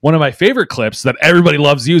 Or one of my favorite clips that everybody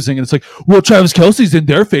loves using, and it's like, well, Travis Kelce's in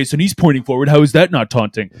their face and he's pointing forward. How is that not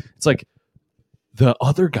taunting? It's like the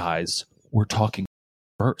other guys were talking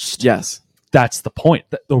first. Yes, that's the point.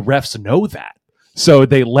 The refs know that, so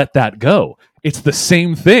they let that go. It's the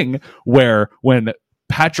same thing where when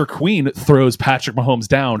Patrick Queen throws Patrick Mahomes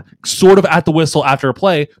down, sort of at the whistle after a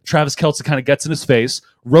play. Travis Kelce kind of gets in his face.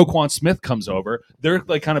 Roquan Smith comes over. They're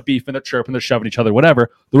like kind of beefing, they're chirping, they're shoving each other,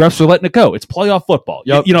 whatever. The refs are letting it go. It's playoff football.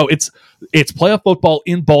 Yep. You know, it's playoff football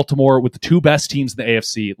in Baltimore with the two best teams in the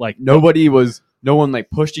AFC. Like No one like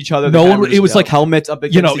pushed each other. No one. It was like helmets up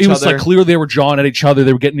against you know, each it was other. like clear they were jawing at each other.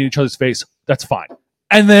 They were getting in each other's face. That's fine.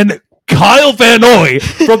 And then Kyle Van Noy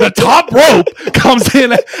from the top rope comes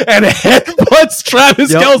in and headbutts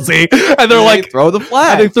Travis Kelce, and they're like, throw the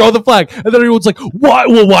flag. and they throw the flag, and then everyone's like, why?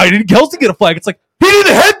 Well, why didn't Kelce get a flag? It's like he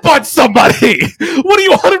didn't headbutt somebody. What do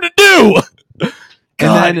you want him to do?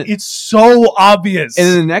 God, And then- it's so obvious. And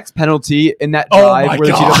then the next penalty in that Oh drive my where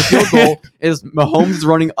the Chiefs God. have the field goal is Mahomes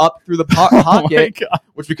running up through the Oh my pocket, God.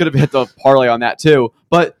 which we could have hit the parlay on that too.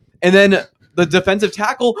 And then the defensive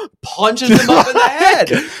tackle punches him up in the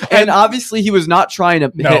head. And obviously he was not trying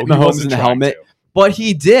to No, hit he Mahomes wasn't in the trying helmet, to. but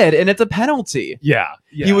he did, and it's a penalty. Yeah.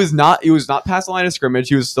 He was not past the line of scrimmage.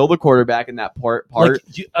 He was still the quarterback in that part.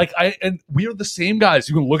 And we are the same guys.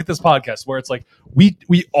 You can look at this podcast where it's like we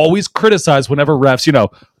always criticize whenever refs, you know,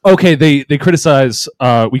 okay, they criticize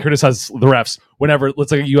we criticize the refs whenever, let's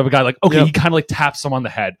say you have a guy like, okay, Yep. he kind of like taps him on the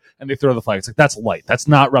head and they throw the flag. It's like, that's light. That's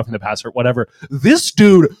not roughing the passer, whatever. This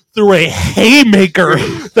dude threw a haymaker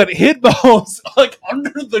that hit Mahomes like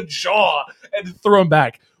under the jaw and threw him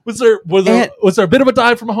back. Was there a bit of a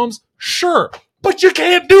dive from Mahomes? Sure. But you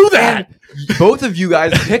can't do that. Both of you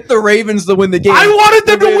guys picked the Ravens to win the game. I wanted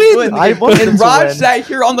them to Ravens win. the I game. wanted them And to Raj win. sat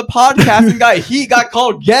here on the podcast and got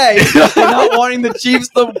called gay for not wanting the Chiefs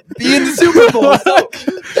to be in the Super Bowl.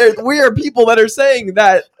 So we are people that are saying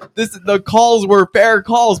that the calls were fair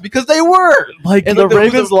calls because they were. Like, And the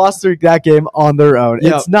Ravens lost that game on their own.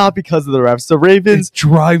 Yeah. It's not because of the refs. The Ravens, it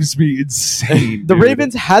drives me insane. the dude.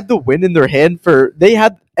 Ravens had the win in their hand. They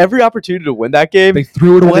had every opportunity to win that game. They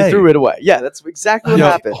threw it and away. They threw it away. Yeah, that's exactly what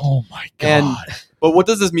Yeah. happened. Oh my god! And- But what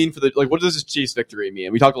does this mean for what does this Chiefs victory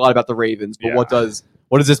mean? We talked a lot about the Ravens, but Yeah. what does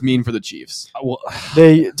this mean for the Chiefs? Well,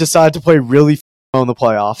 They decided to play really in the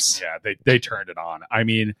playoffs. yeah, they turned it on. I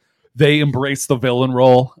mean, they embraced the villain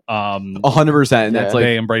role. 100%. And that's Yeah. like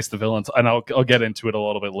They embraced the villains, and I'll get into it a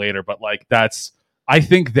little bit later. But like, I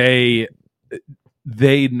think they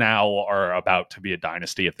now are about to be a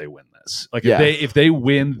dynasty if they win this. Like, Yeah. if they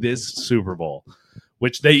win this Super Bowl,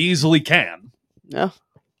 which they easily can. Yeah.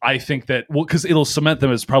 I think that because it'll cement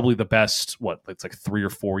them as probably the best. It's like 3 or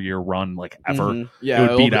 4 year run like ever. Mhm. yeah, it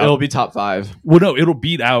would beat out- it'll be top 5. Well, no, it'll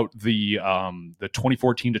beat out the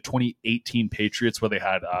 2014 to 2018 Patriots where they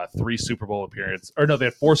had 3 Super Bowl appearances. Or no, they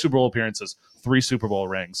had 4 Super Bowl appearances, 3 Super Bowl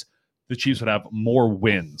rings. The Chiefs would have more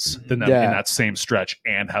wins than them Yeah. in that same stretch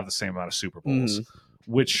and have the same amount of Super Bowls, Mhm.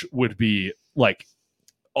 which would be like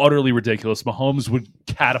utterly ridiculous. Mahomes would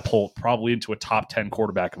catapult probably into a top 10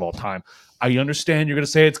 quarterback of all time. I understand you're going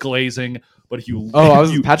to say it's glazing, but if you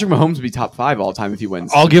Patrick Mahomes would be top 5 all time if he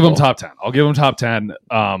wins. I'll Super give him Bowl. top 10. I'll give him top 10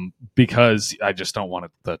 because I just don't want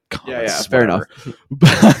the comments. fair whatever.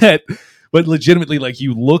 But legitimately, like,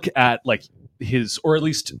 you look at like his, or at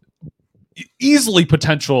least easily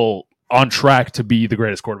potential on track to be the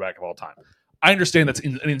greatest quarterback of all time. I understand that's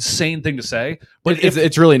an insane thing to say, but But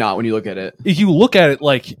it's really not when you look at it. if you look at it,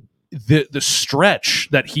 like the stretch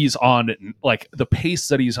that he's on, like the pace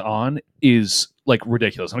that he's on is like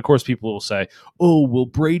ridiculous. And of course people will say, oh, well,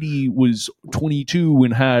 Brady was 22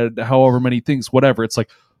 and had however many things, whatever. It's like,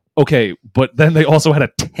 okay, but then they also had a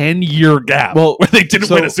 10-year gap where they didn't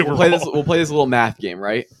win a Super Bowl. We'll play this little math game,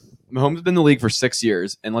 right? Mahomes has been in the league for 6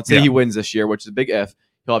 years, and let's say Yeah. he wins this year, which is a big if,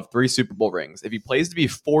 he'll have 3 Super Bowl rings. If he plays to be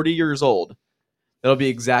 40 years old, that'll be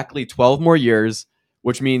exactly 12 more years,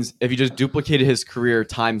 which means if he just duplicated his career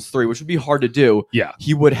times 3, which would be hard to do, Yeah.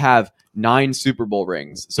 he would have 9 Super Bowl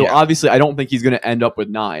rings. So Yeah. obviously, I don't think he's going to end up with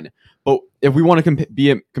 9. But if we want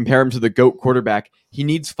to compare him to the GOAT quarterback, he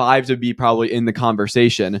needs 5 to be probably in the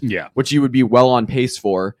conversation, Yeah. which he would be well on pace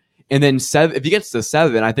for. And then 7, if he gets to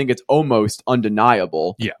 7, I think it's almost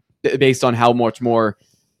undeniable. Yeah. Based on how much more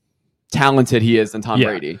talented he is than Tom Yeah.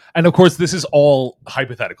 Brady. And of course, this is all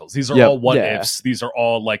hypotheticals. These are Yep. all what Yeah. ifs. These are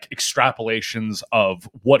all like extrapolations of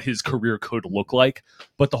what his career could look like.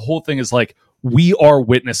 But the whole thing is like, we are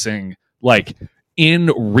witnessing, like,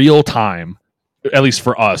 in real time, at least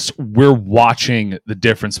for us, we're watching the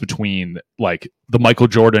difference between like the Michael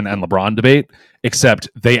Jordan and LeBron debate, except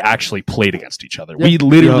they actually played against each other. Yep. We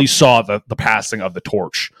literally Yep. saw the passing of the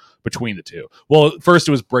torch between the two. Well, first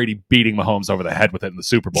it was Brady beating Mahomes over the head with it in the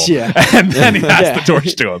Super Bowl. Yeah. And then he passed Yeah. the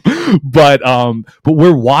torch to him. But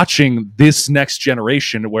we're watching this next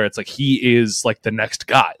generation where it's like he is like the next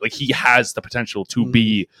guy. Like he has the potential to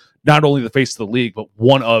be not only the face of the league, but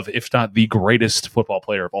one of, if not the greatest football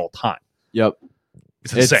player of all time. Yep.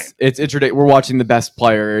 It's insane. It's ridiculous. We're watching the best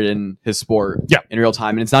player in his sport in real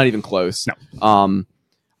time, and it's not even close. No.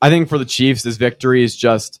 I think for the Chiefs, this victory is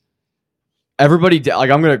just everybody. I'm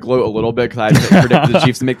going to gloat a little bit because I predicted the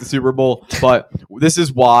Chiefs to make the Super Bowl, but this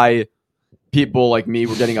is why people like me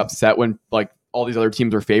were getting upset when like all these other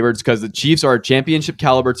teams are favorites, because the Chiefs are a championship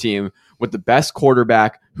caliber team with the best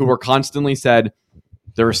quarterback, who were constantly said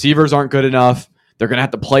the receivers aren't good enough. They're going to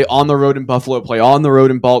have to play on the road in Buffalo, play on the road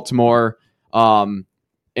in Baltimore.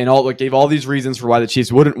 And gave all these reasons for why the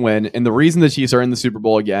Chiefs wouldn't win. And the reason the Chiefs are in the Super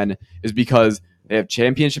Bowl again is because they have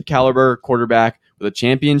championship caliber quarterback with a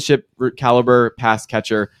championship caliber pass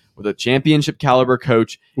catcher with a championship caliber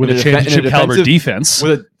coach With a championship caliber defense.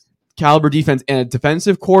 with a caliber defense and a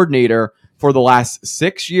defensive coordinator for the last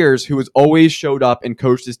 6 years who has always showed up and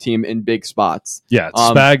coached his team in big spots. Yeah,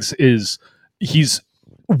 Spags he's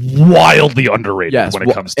wildly underrated when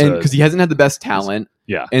it comes to, because he hasn't had the best talent.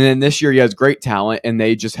 Yeah. And then this year he has great talent, and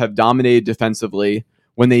they just have dominated defensively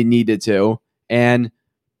when they needed to. And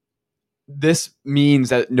this means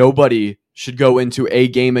that nobody should go into a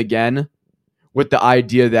game again with the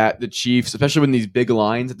idea that the Chiefs, especially when these big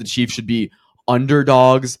lines, that the Chiefs should be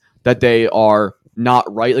underdogs, that they are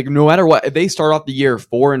not right. Like, no matter what, if they start off the year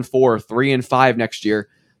 4-4, 3-5 next year,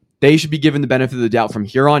 they should be given the benefit of the doubt from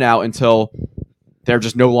here on out until they're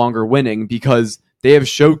just no longer winning, because they have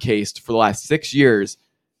showcased for the last 6 years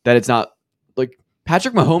that it's not like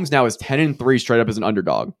Patrick Mahomes now is 10-3 straight up as an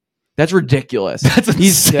underdog. That's ridiculous. That's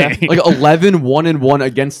insane. He's like 11-1-1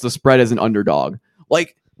 against the spread as an underdog.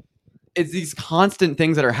 Like, it's these constant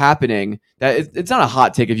things that are happening that it's not a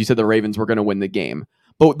hot take if you said the Ravens were going to win the game.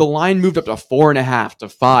 But the line moved up to 4.5 to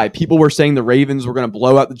 5. People were saying the Ravens were going to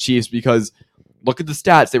blow out the Chiefs because look at the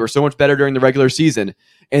stats. They were so much better during the regular season.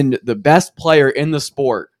 And the best player in the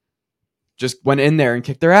sport just went in there and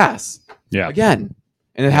kicked their ass. Yeah. Again.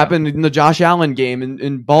 And it happened in the Josh Allen game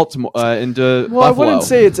in Baltimore, into Buffalo. I wouldn't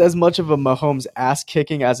say it's as much of a Mahomes ass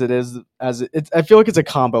kicking as it is. I feel like it's a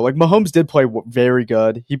combo. Like, Mahomes did play very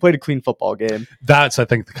good. He played a clean football game. That's, I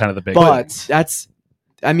think, kind of the big But that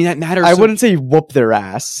matters. I wouldn't say he whooped their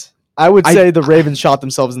ass. I would say the Ravens shot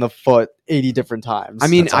themselves in the foot 80 different times. I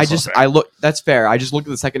mean, fair. that's fair. I just looked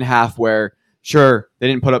at the second half where, sure, they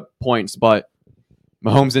didn't put up points, but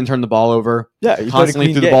Mahomes didn't turn the ball over. Yeah, he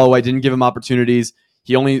constantly threw the ball away, didn't give him opportunities.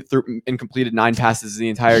 He only threw and completed 9 passes the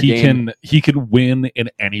entire game. He can win in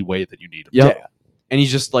any way that you need him. Yep. Yeah. And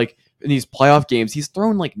he's just like, in these playoff games, he's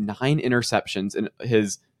thrown like 9 interceptions in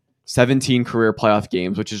his 17 career playoff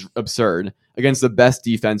games, which is absurd, against the best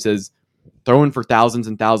defenses, throwing for thousands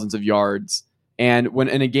and thousands of yards. And when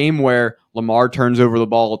in a game where Lamar turns over the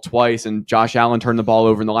ball twice and Josh Allen turned the ball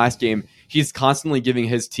over in the last game, he's constantly giving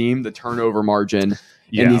his team the turnover margin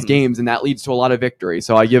in these games, and that leads to a lot of victory.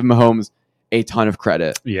 So I give Mahomes a ton of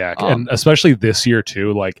credit. Yeah, and especially this year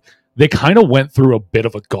too. Like, they kind of went through a bit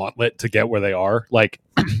of a gauntlet to get where they are. Like,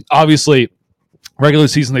 obviously, regular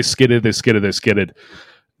season they skidded. They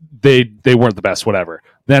weren't the best, whatever.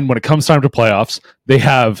 Then when it comes time to playoffs, they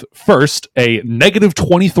have first a negative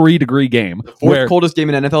 23-degree game, fourth coldest game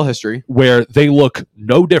in NFL history, where they look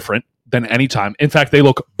no different than any time. In fact, they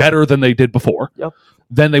look better than they did before. Yep.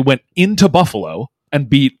 Then they went into Buffalo and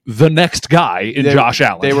beat the next guy in Josh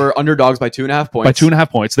Allen. They were underdogs by 2.5 points. By 2.5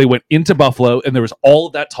 points. They went into Buffalo, and there was all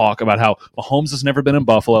of that talk about how Mahomes has never been in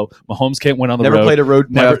Buffalo. Mahomes can't win on the road. Never played a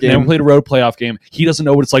road playoff game. He doesn't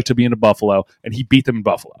know what it's like to be in Buffalo, and he beat them in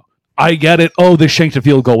Buffalo. I get it. Oh, they shanked a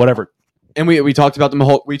field goal, whatever. And we talked about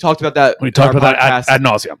we talked about that. We talked about that ad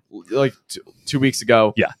nauseum, like 2 weeks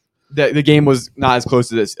ago. Yeah, the game was not as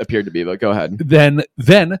close as it appeared to be. But go ahead. Then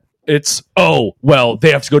it's,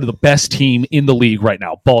 they have to go to the best team in the league right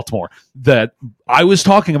now, Baltimore. That I was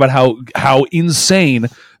talking about how insane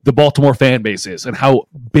the Baltimore fan base is and how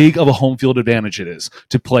big of a home field advantage it is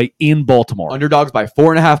to play in Baltimore. Underdogs by 4.5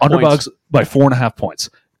 points. Underdogs by 4.5 points.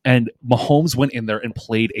 And Mahomes went in there and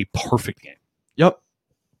played a perfect game. Yep.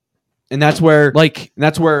 And that's where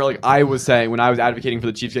I was saying when I was advocating for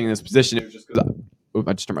the Chiefs getting in this position, it was just because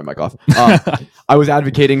I just turned my mic off. I was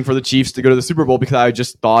advocating for the Chiefs to go to the Super Bowl because I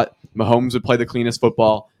just thought Mahomes would play the cleanest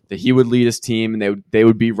football, that he would lead his team, and they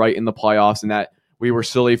would be right in the playoffs, and that we were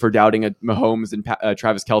silly for doubting a Mahomes and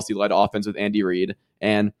Travis Kelce led offense with Andy Reid.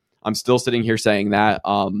 And I'm still sitting here saying that.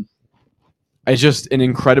 It's just an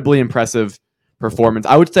incredibly impressive performance.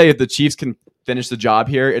 I would say if the Chiefs can finish the job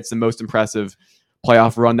here, it's the most impressive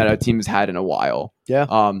playoff run that a team has had in a while.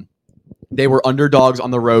 Yeah. They were underdogs on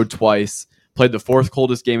the road twice, played the 4th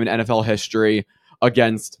coldest game in NFL history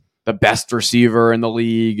against the best receiver in the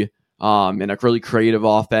league, and a really creative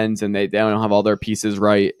offense, and they don't have all their pieces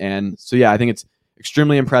right. And so, yeah, I think it's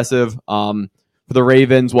extremely impressive. For For the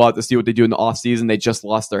Ravens, we'll have to see what they do in the offseason. They just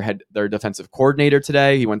lost their defensive coordinator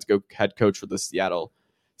today. He went to go head coach for the Seattle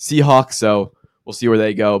Seahawks, so we'll see where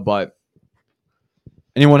they go. But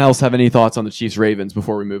anyone else have any thoughts on the Chiefs Ravens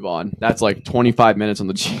before we move on? That's like 25 minutes on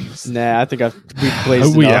the Chiefs. Nah, I think we've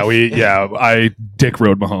placed enough. I Dick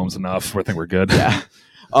rode Mahomes enough. I think we're good. Yeah.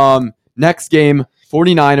 Next game,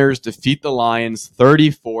 49ers defeat the Lions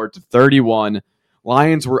 34-31.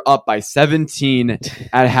 Lions were up by 17 at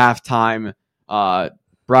halftime.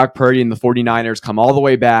 Brock Purdy and the 49ers come all the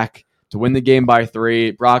way back to win the game by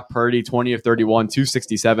 3. Brock Purdy, 20 of 31,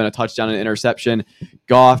 267, a touchdown and interception.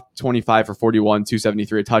 Goff, 25 for 41,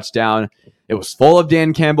 273, a touchdown. It was full of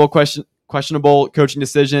Dan Campbell questionable coaching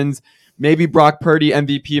decisions. Maybe Brock Purdy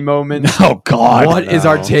MVP moment. Oh, God. What is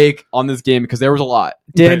our take on this game? Because there was a lot.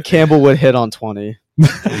 Dan Campbell would hit on 20.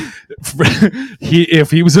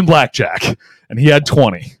 If he was in blackjack and he had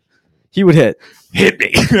 20, He would hit. hit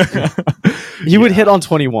me. He would hit on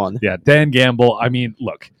 21. Yeah, Dan Gamble. I mean,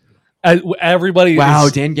 look, everybody. Wow,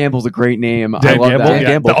 is, Dan Gamble's a great name. I Dan love Gamble. that. Yeah.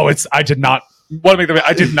 Gamble. Oh, I did not want to make the.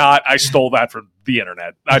 I did not. I stole that from the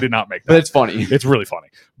internet. I did not make that. But it's funny. It's really funny.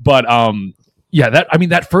 But yeah,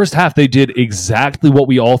 that first half they did exactly what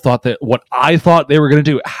what I thought they were going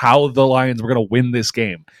to do, how the Lions were going to win this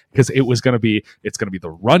game, because it's going to be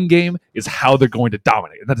the run game is how they're going to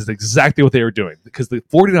dominate. And that is exactly what they were doing, because the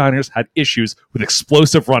 49ers had issues with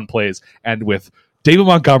explosive run plays, and with David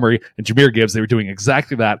Montgomery and Jahmyr Gibbs, they were doing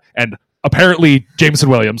exactly that. And apparently Jameson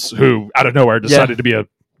Williams, who out of nowhere decided to be a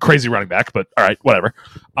crazy running back, but all right, whatever.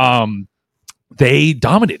 They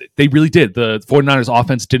dominated. They really did. The 49ers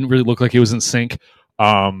offense didn't really look like it was in sync.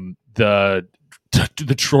 The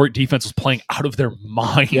Detroit defense was playing out of their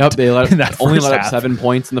mind. Yep, they in that only first let up half. 7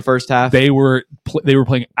 points in the first half. They were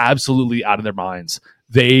playing absolutely out of their minds.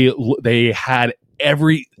 They had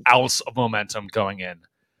every ounce of momentum going in,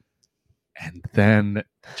 and then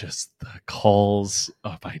just the calls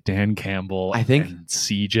by Dan Campbell, I think, and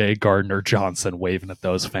CJ Gardner-Johnson waving at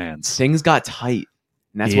those fans. Things got tight,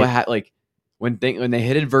 and that's what happened. When they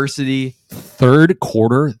hit adversity, third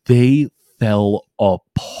quarter, they fell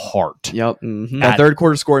apart. Yep. Mm-hmm. That third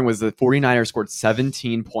quarter scoring was the 49ers scored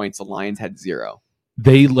 17 points. The Lions had 0.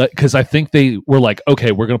 Because I think they were like,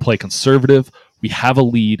 okay, we're going to play conservative. We have a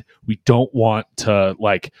lead. We don't want to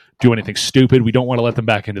do anything stupid. We don't want to let them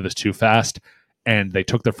back into this too fast. And they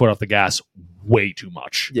took their foot off the gas way too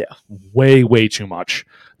much. Yeah. Way too much.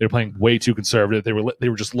 They were playing way too conservative. They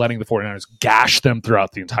were just letting the 49ers gash them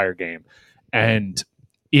throughout the entire game. And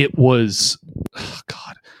it was,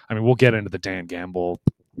 God, I mean, we'll get into the Dan Gamble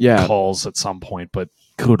calls at some point, but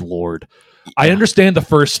good Lord. I understand the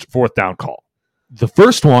first fourth down call. The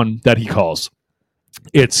first one that he calls,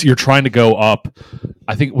 you're trying to go up.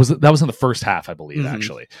 I think that was in the first half, I believe,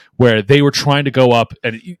 actually, where they were trying to go up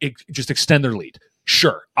and just extend their lead.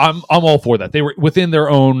 Sure, I'm all for that. They were within their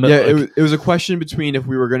own. Yeah, it was a question between if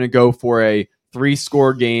we were going to go for a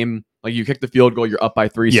 3-score game, like you kick the field goal, you're up by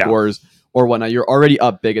 3 scores, or whatnot. You're already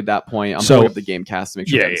up big at that point. I'm pulling up the game cast to make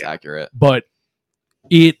sure that's accurate. But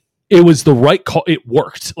it was the right call. It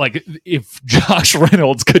worked. Like, if Josh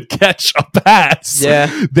Reynolds could catch a pass,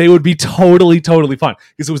 they would be totally fine,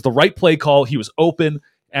 because it was the right play call. He was open,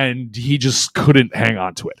 and he just couldn't hang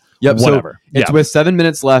on to it. Yep. Whatever. So it's with 7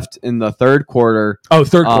 minutes left in the third quarter. Oh,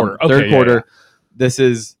 third quarter. Okay, third quarter. This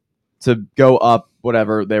is to go up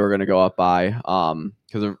whatever they were going to go up by.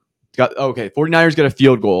 Because 49ers get a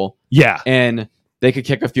field goal. Yeah. And they could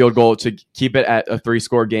kick a field goal to keep it at a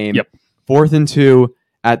 3-score game. Yep. 4th and 2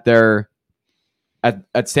 at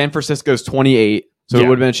San Francisco's 28. So it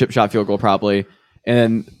would have been a chip shot field goal probably.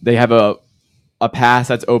 And they have a pass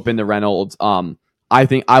that's open to Reynolds. I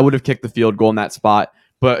think I would have kicked the field goal in that spot.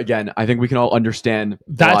 But again, I think we can all understand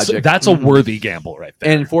logic. That's a worthy gamble right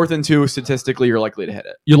there. And 4th and 2, statistically, you're likely to hit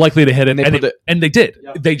it. You're likely to hit it, And they did.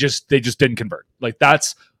 Yep. They just didn't convert. Like,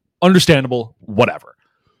 that's understandable. Whatever.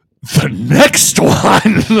 The next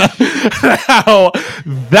one, how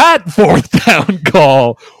that fourth down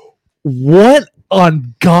call, what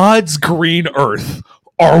on God's green earth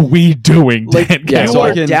are we doing, Dan You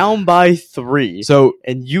are down by 3,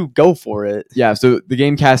 and you go for it. Yeah, so the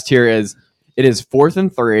game cast here is, it is 4th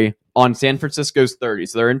and 3 on San Francisco's 30,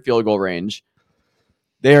 so they're in field goal range.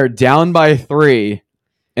 They are down by 3,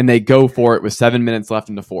 and they go for it with 7 minutes left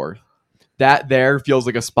in the fourth. That there feels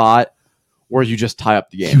like a spot where you just tie up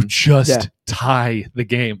the game. You just tie the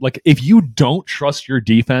game. Like, if you don't trust your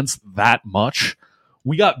defense that much,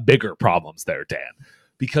 we got bigger problems there, Dan.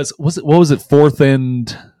 Because what was it? 4th and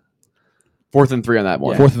 3 on that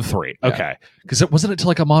one. 4th and 3. Okay. Because it wasn't until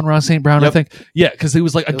like Amon-Ra St. Brown, I think. Yeah, because it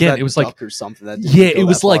was like, again, it was like, or something. it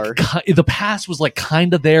was like, the pass was like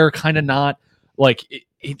kind of there, kind of not. Like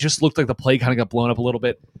it just looked like the play kind of got blown up a little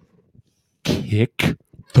bit. Kick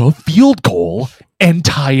the field goal and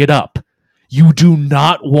tie it up. You do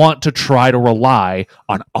not want to try to rely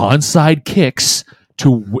on onside kicks to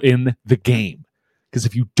win the game. Because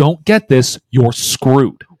if you don't get this, you're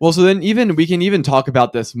screwed. Well, so then we can even talk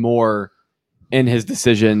about this more in his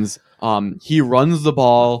decisions. He runs the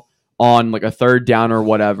ball on like a third down or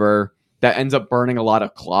whatever that ends up burning a lot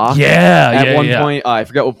of clock. At one point, I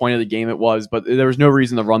forget what point of the game it was, but there was no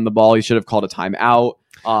reason to run the ball. He should have called a timeout.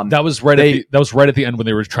 That was right at the end when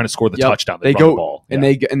they were trying to score the touchdown. They run the ball. And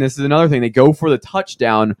this is another thing. They go for the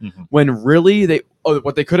touchdown when really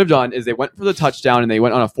what they could have done is they went for the touchdown and they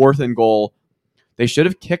went on a 4th and goal. They should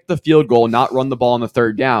have kicked the field goal, not run the ball on the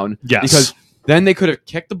third down. Yes. Because then they could have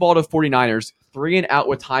kicked the ball to 49ers, 3 and out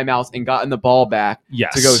with timeouts, and gotten the ball back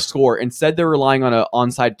to go score. Instead, they're relying on an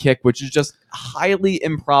onside kick, which is just highly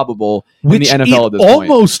improbable in the NFL at this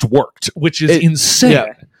point. Almost worked, which is insane.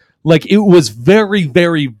 Yeah. Like, it was very,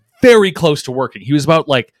 very, very close to working. He was about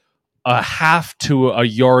like a half to a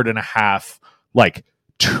yard and a half, like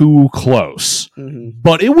too close.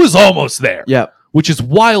 But it was almost there. Yeah. Which is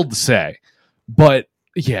wild to say. But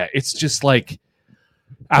yeah, it's just like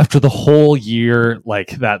after the whole year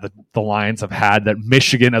like that the Lions have had, that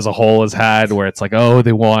Michigan as a whole has had, where it's like, oh,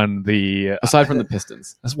 they won the aside from the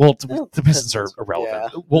Pistons. Well, the Pistons are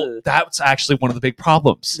irrelevant. Yeah. Well, that's actually one of the big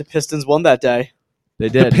problems. The Pistons won that day. They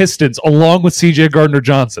did. The Pistons, along with CJ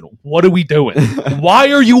Gardner-Johnson. What are we doing?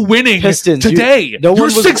 Why are you winning Pistons, today? You're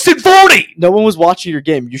 6-40. No one was watching your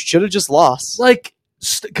game. You should have just lost. Like,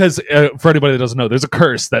 because for anybody that doesn't know, there's a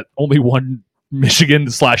curse that only one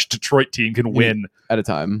Michigan/Detroit team can win at a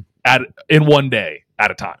time, in one day at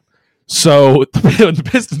a time. So when the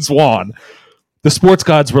Pistons won, the sports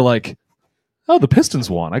gods were like, "Oh, the Pistons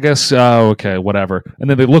won. I guess. Okay, whatever." And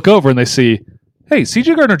then they look over and they see, hey,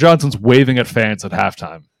 CJ Gardner-Johnson's waving at fans at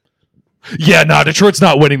halftime. Yeah, nah, Detroit's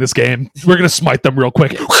not winning this game. We're going to smite them real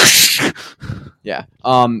quick. Yeah.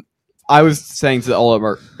 I was saying to all of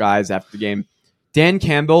our guys after the game, Dan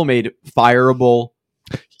Campbell made fireable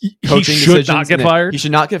coaching decisions. He should not get fired. He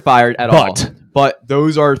should not get fired at all. But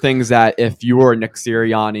those are things that if you are Nick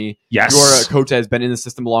Sirianni, yes, you're a coach that has been in the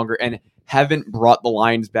system longer and haven't brought the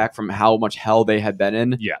Lions back from how much hell they had been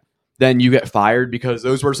in, then you get fired, because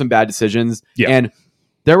those were some bad decisions. Yeah. And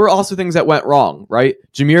there were also things that went wrong, right?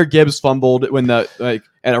 Jahmyr Gibbs fumbled when at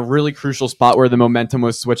a really crucial spot where the momentum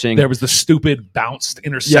was switching. There was the stupid bounced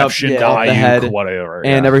interception, the head, whatever,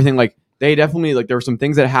 and everything. Like, they definitely, like, there were some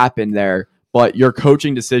things that happened there, but your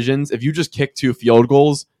coaching decisions, if you just kick 2 field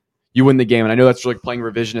goals, you win the game. And I know that's like playing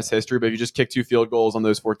revisionist history, but if you just kick 2 field goals on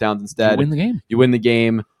those 4th downs instead, you win the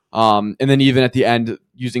game. And then even at the end,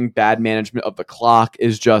 using bad management of the clock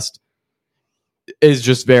is just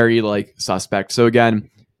very like suspect. So again,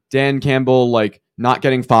 Dan Campbell, like, not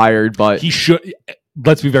getting fired, but he should.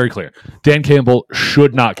 Let's be very clear. Dan Campbell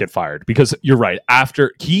should not get fired, because you're right.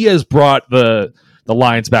 After he has brought the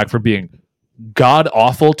Lions back from being god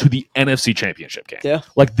awful to the NFC Championship game. Yeah.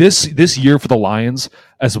 Like this year for the Lions,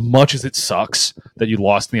 as much as it sucks that you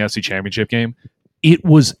lost in the NFC Championship game, it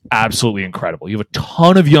was absolutely incredible. You have a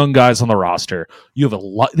ton of young guys on the roster. You have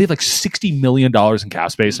they have like $60 million in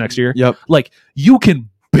cap space next year. Yep. Like, you can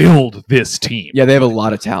build this team. Yeah, they have a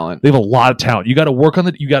lot of talent. They have a lot of talent. You got to work on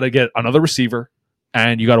you got to get another receiver,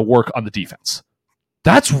 and you got to work on the defense.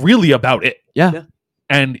 That's really about it. Yeah.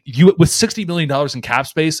 And you, with $60 million in cap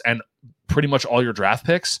space and pretty much all your draft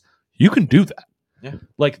picks, you can do that. Yeah.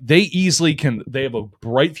 Like, they easily can. They have a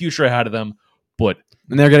bright future ahead of them, but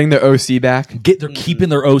and they're getting their OC back. They're keeping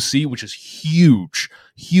their OC, which is huge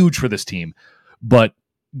for this team. But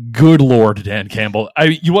good Lord, Dan Campbell.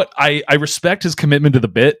 I respect his commitment to the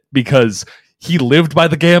bit, because he lived by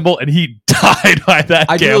the gamble and he died by that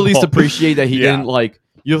gamble. I do at least appreciate that he didn't, like,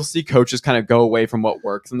 you'll see coaches kind of go away from what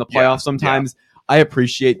works in the playoffs sometimes. I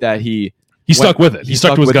appreciate that he stuck with it. He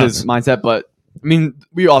stuck to his mindset, but I mean,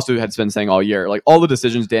 we also had been saying all year, like, all the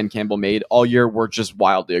decisions Dan Campbell made all year were just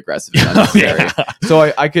wildly aggressive and unnecessary.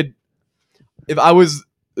 So I could, if I was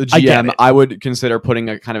the GM, I would consider putting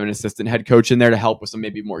a kind of an assistant head coach in there to help with some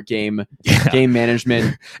maybe more game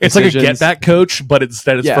management. It's decisions. Like a get that coach, but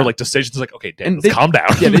instead it's for like decisions. Like, okay, Dan, calm down.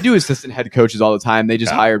 Yeah, they do assistant head coaches all the time. They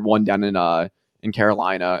just hired one down in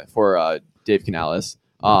Carolina for Dave Canales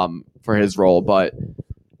for his role, but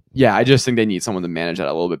yeah, I just think they need someone to manage that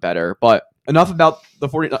a little bit better. But enough about the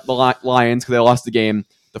Lions, because they lost the game.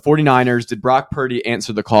 The 49ers, did Brock Purdy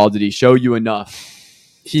answer the call? Did he show you enough?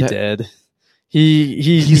 He did.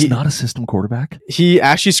 He's not a system quarterback. He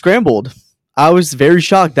actually scrambled. I was very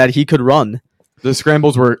shocked that he could run. The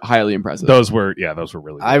scrambles were highly impressive. Those were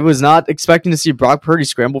really good. I was not expecting to see Brock Purdy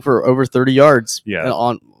scramble for over 30 yards. Yeah.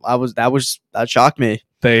 That shocked me.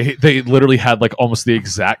 They literally had like almost the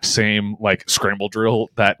exact same like scramble drill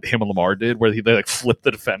that him and Lamar did, where they like flip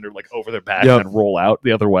the defender like over their back and then roll out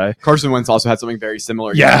the other way. Carson Wentz also had something very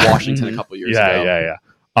similar in Washington a couple years ago. Yeah.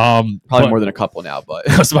 Probably more than a couple now, but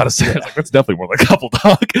I was about to say, I was like, that's definitely more like a couple,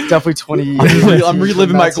 dog. Definitely 20 I'm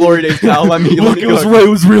reliving my glory days, pal. Look, it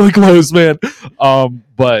was really close, man.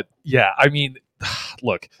 But yeah, I mean,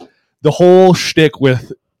 look, the whole shtick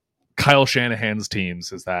with Kyle Shanahan's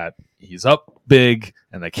teams is that he's up big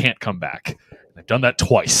and they can't come back. They've done that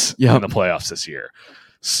twice in the playoffs this year.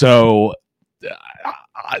 So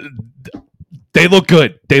they look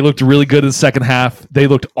good. They looked really good in the second half. They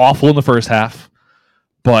looked awful in the first half,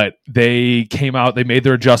 but they came out, they made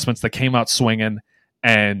their adjustments, they came out swinging,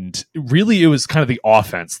 and really it was kind of the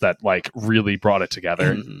offense that like really brought it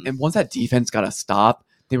together. And once that defense got a stop,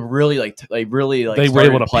 they were really they were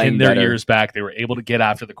able to pin their ears back. They were able to get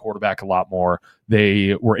after the quarterback a lot more.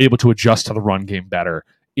 They were able to adjust to the run game better.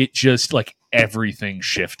 It just like everything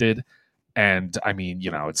shifted. And I mean,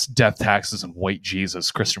 you know, it's death taxes and white Jesus,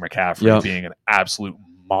 Christian McCaffrey being an absolute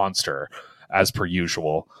monster as per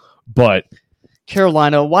usual. But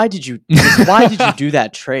Carolina, why did you do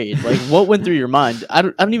that trade? Like, what went through your mind? I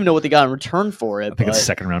don't even know what they got in return for it. I think it's a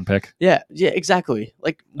second round pick. Yeah, exactly.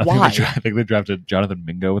 Like, why? I think they drafted Jonathan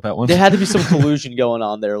Mingo with that one. There had to be some collusion going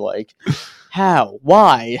on there. Like, how?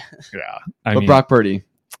 Why? Yeah, but Brock Purdy,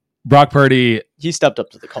 he stepped up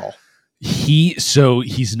to the call.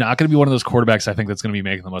 He's not going to be one of those quarterbacks I think that's going to be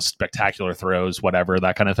making the most spectacular throws, whatever,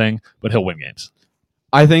 that kind of thing, but he'll win games.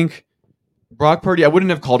 I think Brock Purdy, I wouldn't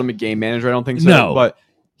have called him a game manager, I don't think so. No. But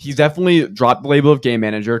he's definitely dropped the label of game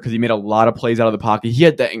manager because he made a lot of plays out of the pocket. He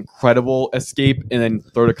had that incredible escape and then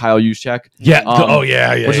throw to Kyle Juszczyk. Yeah.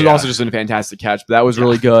 Which was also just a fantastic catch, but that was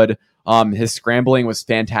really good. His scrambling was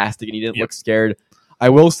fantastic and he didn't look scared. I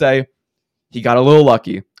will say, he got a little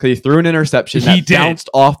lucky because he threw an interception that bounced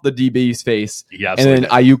off the DB's face, and then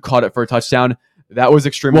Ayuk caught it for a touchdown. That was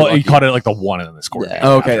extremely lucky. He caught it like the one and then scored.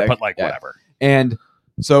 Yeah. Okay, but whatever. And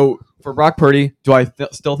so for Brock Purdy, do I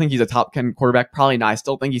still think he's a top 10 quarterback? Probably not. I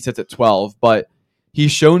still think he sits at 12, but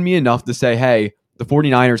he's shown me enough to say, hey, the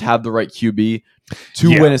 49ers have the right QB to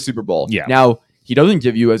win a Super Bowl. Yeah. Now, he doesn't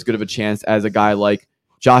give you as good of a chance as a guy like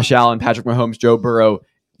Josh Allen, Patrick Mahomes, Joe Burrow,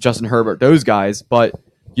 Justin Herbert, those guys, but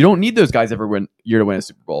you don't need those guys every year to win a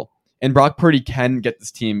Super Bowl. And Brock Purdy can get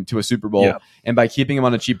this team to a Super Bowl. Yeah. And by keeping him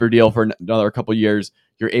on a cheaper deal for another couple years,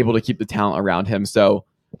 you're able to keep the talent around him. So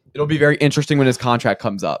it'll be very interesting when his contract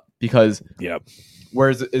comes up because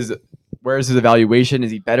where's his evaluation?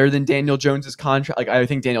 Is he better than Daniel Jones's contract? Like, I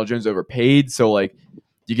think Daniel Jones overpaid. So like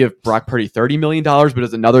you give Brock Purdy $30 million, but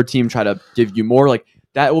does another team try to give you more? Like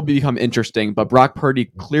that will become interesting. But Brock Purdy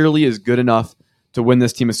clearly is good enough to win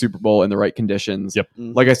this team a Super Bowl in the right conditions. Yep.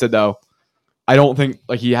 Like I said, though, I don't think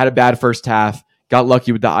like he had a bad first half, got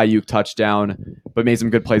lucky with the Ayuk touchdown, but made some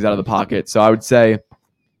good plays out of the pocket. So I would say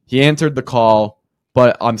he answered the call,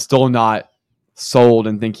 but I'm still not sold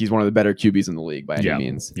and think he's one of the better QBs in the league by any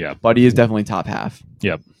means. Yeah. But he is definitely top half.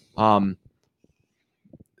 Yep. Is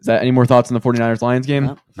that any more thoughts on the 49ers-Lions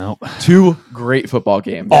game? No. Two great football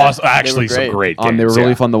games. Awesome. Actually, some great games. They were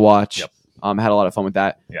really fun to watch. Yep. Had a lot of fun with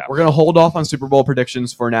that. Yeah. We're going to hold off on Super Bowl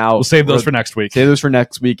predictions for now. We'll save those for next week. Save those for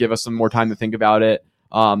next week. Give us some more time to think about it.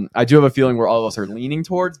 I do have a feeling where all of us are leaning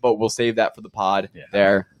towards, but we'll save that for the pod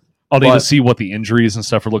there. I'll need to see what the injuries and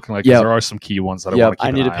stuff are looking like because there are some key ones that I want to keep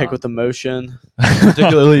I need to pick on. with emotion.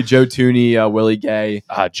 Particularly Joe Tooney, Willie Gay.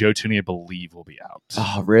 Joe Tooney, I believe, will be out.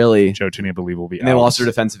 Oh, really? Joe Tooney, I believe, will be out. And they lost their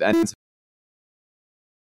defensive ends.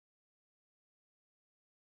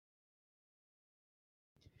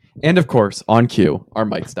 And of course, on cue, our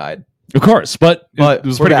mics died. Of course, but it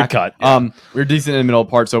was a pretty back. good cut. Yeah. We're decent in the middle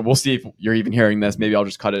part, so we'll see if you're even hearing this. Maybe I'll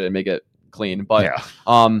just cut it and make it clean. But like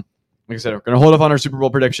I said, we're going to hold off on our Super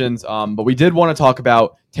Bowl predictions. But we did want to talk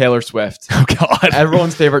about Taylor Swift. Oh God,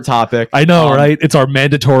 everyone's favorite topic. I know, right? It's our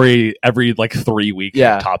mandatory every 3 week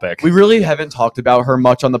topic. We really haven't talked about her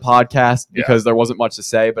much on the podcast because there wasn't much to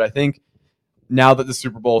say. But I think now that the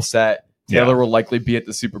Super Bowl set, Taylor will likely be at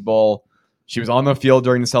the Super Bowl. She was on the field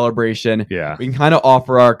during the celebration. Yeah. We can kind of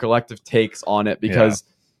offer our collective takes on it because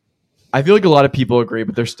I feel like a lot of people agree,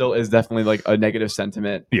 but there still is definitely a negative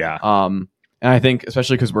sentiment. Yeah. And I think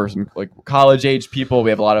especially because we're some college age people, we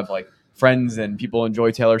have a lot of friends and people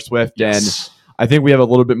enjoy Taylor Swift, and I think we have a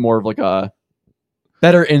little bit more of a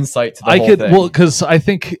better insight to the whole thing. Well, because I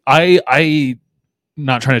think I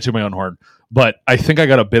not trying to toot my own horn, but I think I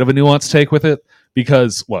got a bit of a nuanced take with it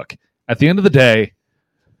because look, at the end of the day,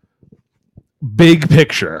 big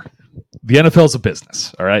picture, the NFL is a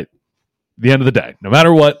business, all right? The end of the day, no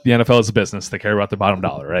matter what, the NFL is a business. They care about the bottom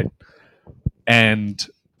dollar, right? And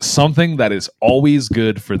something that is always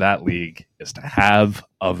good for that league is to have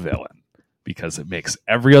a villain, because it makes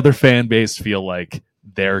every other fan base feel like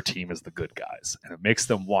their team is the good guys, and it makes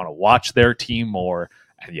them want to watch their team more.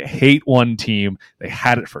 And you hate one team. They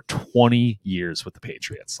had it for 20 years with the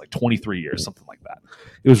Patriots, like 23 years, something like that.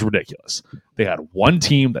 It was ridiculous. They had one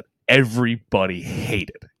team that everybody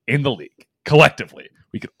hated in the league collectively.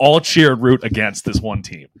 We could all cheer and root against this one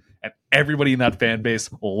team, and everybody in that fan base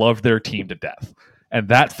loved their team to death. And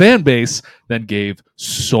that fan base then gave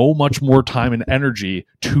so much more time and energy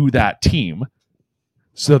to that team.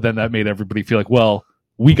 So then that made everybody feel like, well,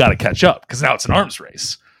 we got to catch up, because now it's an arms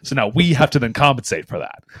race. So now we have to then compensate for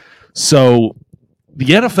that. So the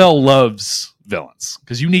NFL loves villains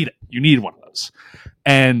because you need it. You need one of those.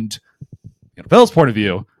 And NFL's point of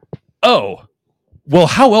view, oh, well,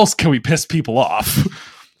 how else can we piss people off?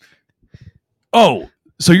 Oh,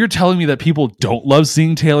 so you're telling me that people don't love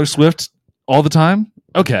seeing Taylor Swift all the time?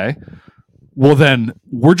 Okay. Well, then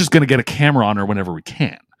we're just going to get a camera on her whenever we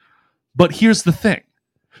can. But here's the thing.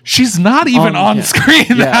 She's not even on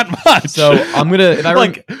screen that much. So I'm gonna,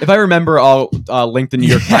 if I remember, I'll link the New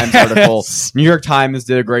York Times article. New York Times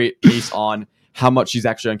did a great piece on how much she's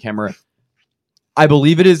actually on camera. I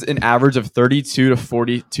believe it is an average of 32 to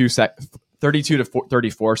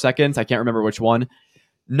 34 seconds. I can't remember which one.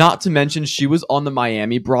 Not to mention, she was on the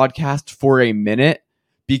Miami broadcast for a minute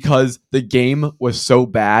because the game was so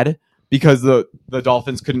bad because the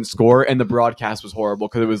Dolphins couldn't score and the broadcast was horrible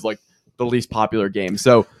because it was like the least popular game.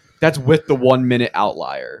 So that's with the 1 minute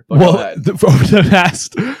outlier. But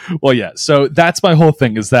so that's my whole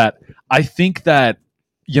thing, is that I think that,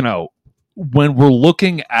 you know, when we're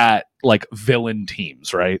looking at like villain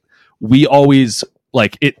teams, right, we always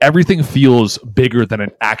like it, everything feels bigger than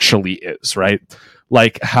it actually is, right?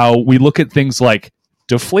 Like how we look at things like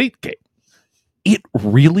Deflategate. It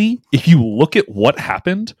really, if you look at what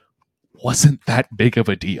happened, wasn't that big of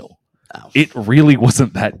a deal. It really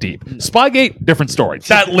wasn't that deep. Spygate, different story.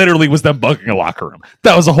 That literally was them bugging a locker room.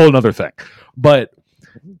 That was a whole other thing. But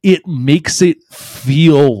it makes it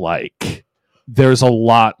feel like there's a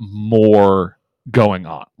lot more going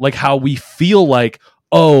on. Like how we feel like,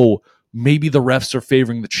 oh, maybe the refs are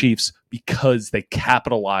favoring the Chiefs because they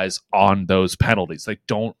capitalize on those penalties. They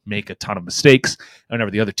don't make a ton of mistakes. And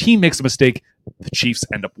whenever the other team makes a mistake, the Chiefs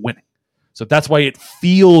end up winning. So that's why it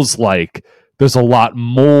feels like there's a lot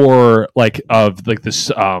more like of like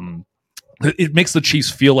this. It makes the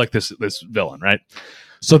Chiefs feel like this villain, right?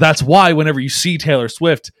 So that's why whenever you see Taylor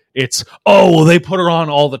Swift, it's, oh, well, they put her on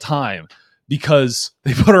all the time because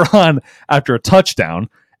they put her on after a touchdown.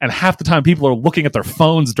 And half the time people are looking at their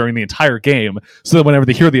phones during the entire game. So that whenever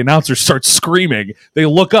they hear the announcer start screaming, they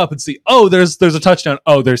look up and see, oh, there's a touchdown.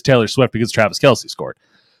 Oh, there's Taylor Swift because Travis Kelce scored.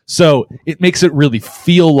 So it makes it really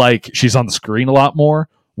feel like she's on the screen a lot more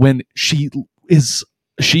when she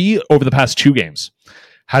over the past 2 games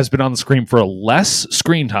has been on the screen for less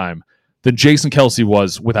screen time than Jason Kelce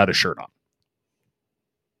was without his shirt on.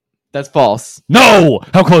 That's false. No!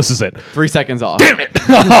 How close is it? 3 seconds off. Damn it!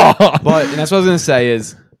 But and that's what I was going to say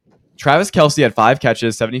is Travis Kelce had 5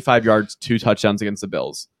 catches, 75 yards, 2 touchdowns against the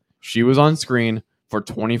Bills. She was on screen for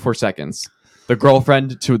 24 seconds. The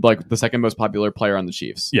girlfriend to like the second most popular player on the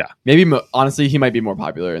Chiefs. Yeah. Maybe, honestly, he might be more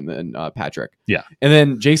popular than Patrick. Yeah. And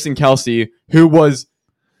then Jason Kelce, who was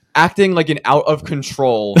acting like an out of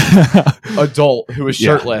control adult who was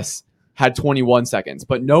shirtless, had 21 seconds.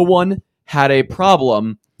 But no one had a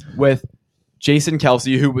problem with Jason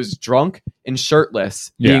Kelce, who was drunk and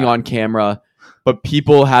shirtless, being on camera. But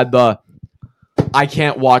people had I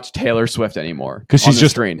can't watch Taylor Swift anymore because she's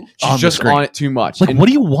just screen. She's just on it too much. Like, what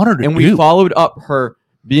do you want her to do? And we followed up her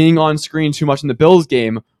being on screen too much in the Bills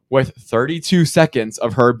game with 32 seconds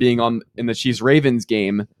of her being in the Chiefs-Ravens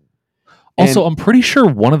game. Also, I'm pretty sure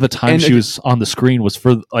one of the times she was on the screen was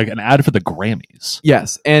for like an ad for the Grammys.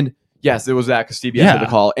 Yes, and yes, it was that because Stevie had the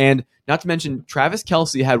call. And not to mention, Travis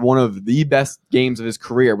Kelce had one of the best games of his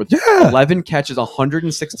career with 11 catches,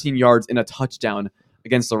 116 yards, and a touchdown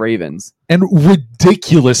against the Ravens. And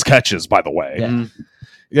ridiculous catches, by the way. Yeah.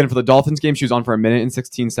 Again, for the Dolphins game, she was on for 1 minute and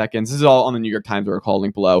 16 seconds. This is all on the New York Times article,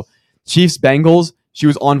 link below. Chiefs Bengals, she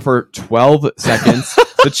was on for 12 seconds.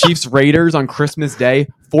 The Chiefs Raiders on Christmas Day,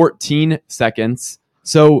 14 seconds.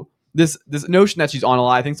 So this notion that she's on a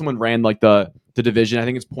lot, I think someone ran like the division. I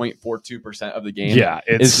think it's 0.42% of the game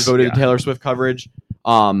is devoted to Taylor Swift coverage.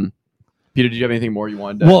 Peter, did you have anything more you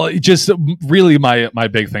wanted to? Well, just really my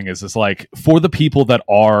big thing is like for the people that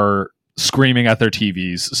are screaming at their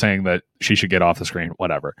TVs saying that she should get off the screen,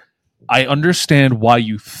 whatever. I understand why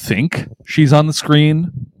you think she's on the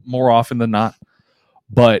screen more often than not,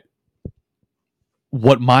 but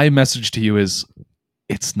what my message to you is,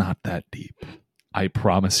 it's not that deep. I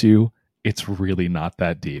promise you, it's really not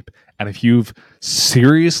that deep. And if you've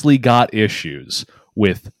seriously got issues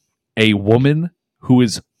with a woman who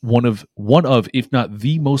is one of, if not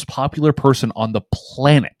the most popular person on the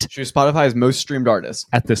planet She was Spotify's most streamed artist.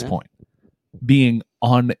 at this point, being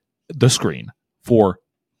on the screen for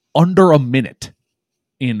under a minute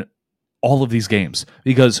in all of these games,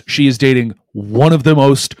 because she is dating one of the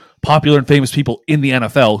most popular and famous people in the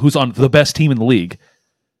NFL who's on the best team in the league.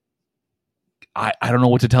 I don't know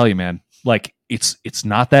what to tell you, man. Like, it's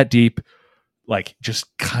not that deep. Like,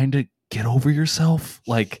 just kind of get over yourself.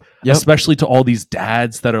 Like, especially to all these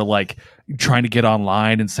dads that are like trying to get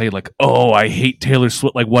online and say like, oh, I hate Taylor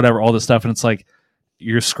Swift, like whatever, all this stuff. And it's like,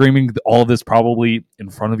 you're screaming all of this probably in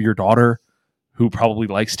front of your daughter who probably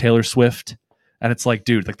likes Taylor Swift. And it's like,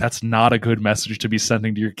 dude, like, that's not a good message to be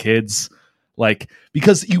sending to your kids. Like,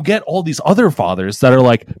 because you get all these other fathers that are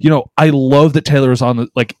like, you know, I love that Taylor is on the,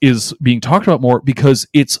 like, is being talked about more because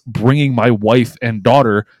it's bringing my wife and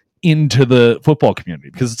daughter into the football community.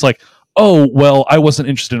 Because it's like, oh, well, I wasn't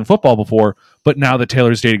interested in football before, but now that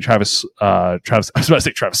Taylor's dating Travis, I was about to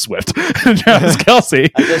say Travis Swift, Travis Kelce.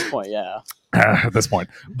 At this point, yeah. At this point,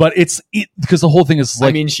 but it's because the whole thing is like,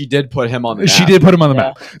 I mean, she did put him on the map. She did put him on the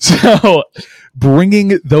map. So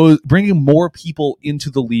bringing more people into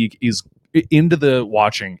the league is into the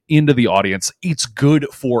watching, into the audience. It's good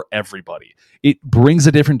for everybody. It brings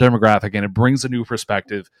a different demographic and it brings a new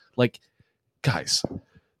perspective. Like, guys,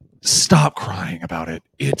 stop crying about it.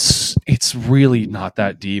 It's really not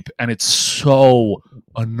that deep, and it's so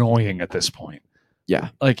annoying at this point. Yeah.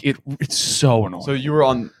 Like, it's so annoying. So you were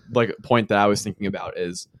on like a point that I was thinking about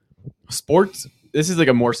is sports. This is like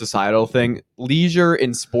a more societal thing. Leisure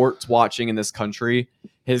in sports watching in this country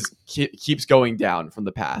keeps going down from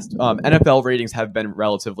the past. NFL ratings have been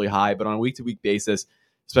relatively high, but on a week-to-week basis,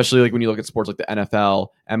 especially like when you look at sports like the NFL,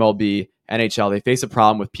 MLB, NHL, they face a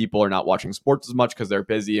problem with people are not watching sports as much because they're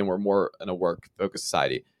busy and we're more in a work-focused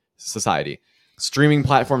society. Streaming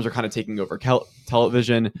platforms are kind of taking over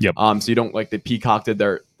television. Yep. So you don't like the Peacock did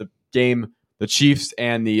the game, the Chiefs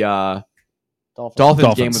and the Dolphins.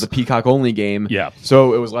 Dolphins game was a Peacock only game. Yeah.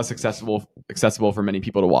 So it was less accessible for many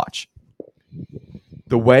people to watch.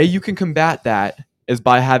 The way you can combat that is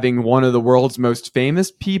by having one of the world's most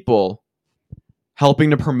famous people helping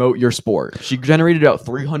to promote your sport. She generated about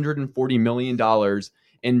 $340 million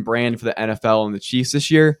in brand for the NFL and the Chiefs this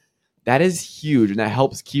year. That is huge, and that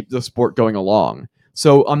helps keep the sport going along.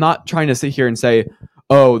 So I'm not trying to sit here and say,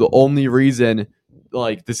 oh, the only reason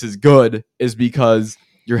like this is good is because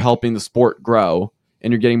you're helping the sport grow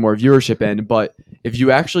and you're getting more viewership in. But if you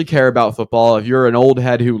actually care about football, if you're an old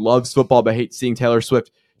head who loves football but hates seeing Taylor Swift,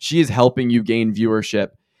 she is helping you gain viewership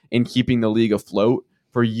and keeping the league afloat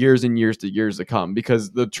for years and years to come.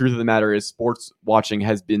 Because the truth of the matter is sports watching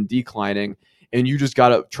has been declining, and you just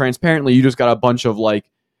got a bunch of like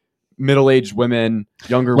middle-aged women,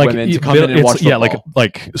 younger women to come in and watch football. Yeah,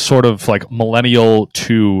 like sort of like millennial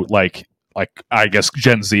to like I guess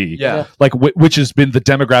Gen Z. Yeah. Like which has been the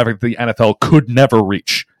demographic the NFL could never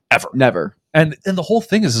reach ever. Never. And the whole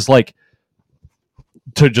thing is like,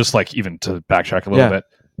 to just like even to backtrack a little bit.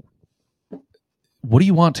 What do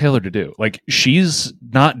you want Taylor to do? Like, she's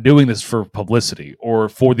not doing this for publicity or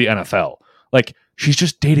for the NFL. Like, she's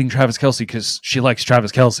just dating Travis Kelce because she likes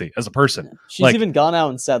Travis Kelce as a person. She's like, even gone out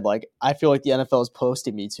and said, like, I feel like the NFL is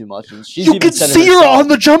posting me too much. And she's you even can said it see her herself. on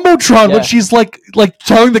the Jumbotron Yeah. when she's like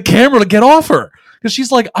telling the camera to get off her. Because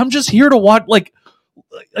she's like, I'm just here to watch. Like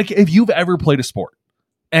if you've ever played a sport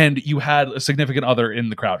and you had a significant other in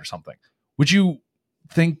the crowd or something, would you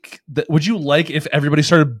like if everybody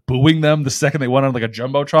started booing them the second they went on like a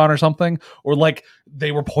Jumbotron or something, or like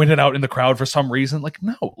they were pointed out in the crowd for some reason? Like,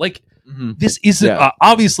 no, like this isn't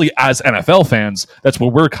obviously, as NFL fans, that's where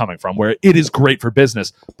we're coming from, where it is great for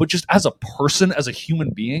business, but just as a person, as a human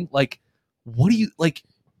being, like, what do you like?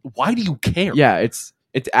 Why do you care? Yeah, it's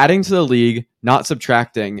adding to the league, not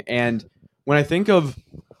subtracting. And when I think of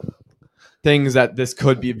things that this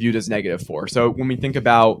could be viewed as negative for. So when we think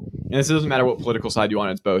about, and this doesn't matter what political side you want,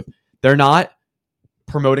 it's both. They're not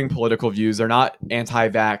promoting political views. They're not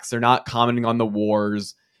anti-vax. They're not commenting on the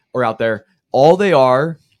wars or out there. All they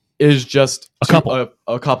are is just a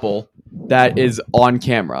couple that is on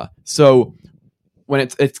camera. So when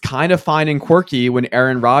it's kind of fine and quirky when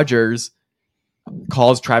Aaron Rodgers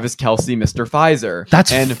calls Travis Kelce Mr. Pfizer.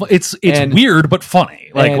 It's weird but funny.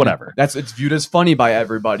 Like, whatever. It's viewed as funny by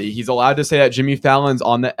everybody. He's allowed to say that Jimmy Fallon's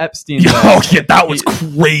on the Epstein. Oh yeah, that was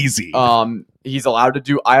crazy. he's allowed to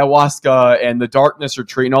do ayahuasca and the darkness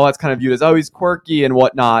retreat and all that's kind of viewed as, oh, he's quirky and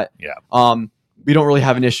whatnot. Yeah. We don't really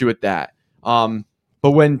have an issue with that.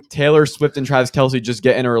 But when Taylor Swift and Travis Kelce just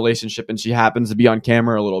get in a relationship and she happens to be on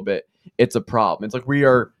camera a little bit, it's a problem. It's like we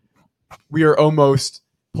are almost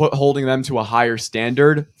holding them to a higher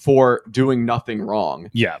standard for doing nothing wrong.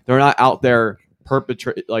 Yeah. They're not out there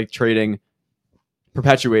perpetuating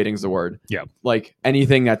is the word. Yeah. Like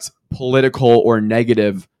anything that's political or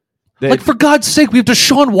negative. Like, for God's sake, we have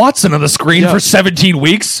Deshaun Watson on the screen for 17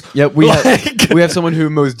 weeks. Yeah, we have someone who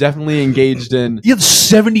most definitely engaged in. You have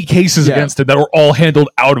 70 cases against him that were all handled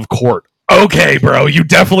out of court. Okay, bro, you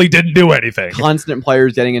definitely didn't do anything. Constant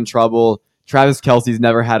players getting in trouble. Travis Kelce's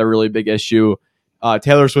never had a really big issue.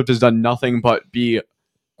 Taylor Swift has done nothing but be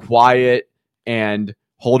quiet and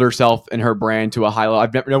hold herself and her brand to a high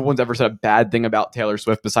level. No one's ever said a bad thing about Taylor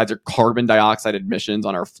Swift besides her carbon dioxide emissions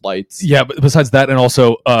on our flights. Yeah, but besides that, and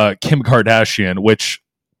also Kim Kardashian, which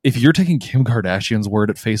if you're taking Kim Kardashian's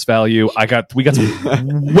word at face value, we got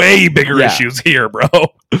some way bigger issues here, bro.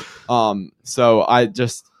 So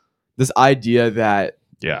this idea that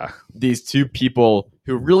these two people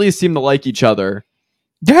who really seem to like each other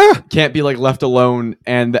can't be like left alone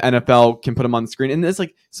and the NFL can put them on the screen. And it's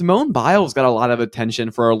like Simone Biles got a lot of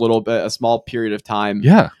attention for a small period of time.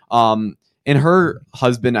 Yeah. And her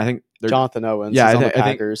husband, I think Jonathan Owens. Yeah, is I on think- the I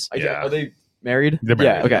think- Packers. Are they married? They're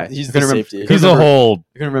married. Yeah, Okay. he's I the couldn't remember- safety. He's a whole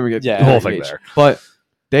I couldn't remember Yeah, the whole thing there. But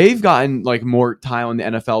they've gotten like more time on the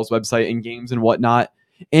NFL's website and games and whatnot.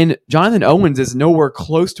 And Jonathan Owens is nowhere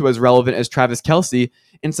close to as relevant as Travis Kelce,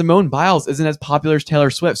 and Simone Biles isn't as popular as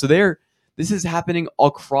Taylor Swift. So this is happening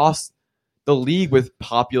across the league with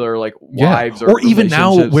popular like wives or even now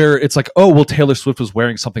relationships. where it's like, oh well, Taylor Swift was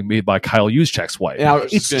wearing something made by Kyle Juszczyk's wife. Yeah,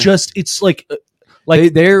 It's like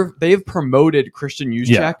they've promoted Christian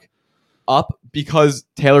Juszczyk up because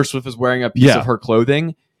Taylor Swift is wearing a piece of her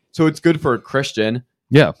clothing. So it's good for Kristen.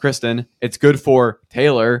 It's good for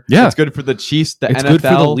Taylor. Yeah. It's good for the Chiefs, the it's NFL, good for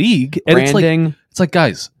the league. And branding. it's like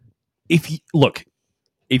guys, if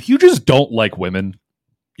you just don't like women,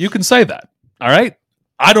 you can say that. All right?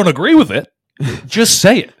 I don't agree with it. Just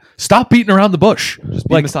say it. Stop beating around the bush. Just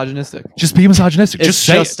be misogynistic. Just be misogynistic. It's just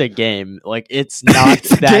say just it. a game. Like it's not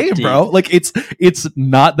It's a that game, deep. bro. Like it's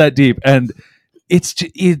not that deep, and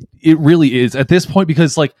it really is at this point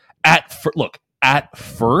because like at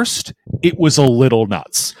first it was a little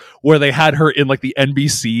nuts where they had her in like the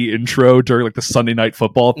NBC intro during like the Sunday Night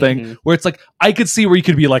Football thing Mhm. where it's like I could see where you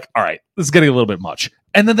could be like, all right, this is getting a little bit much,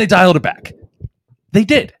 and then they dialed it back. They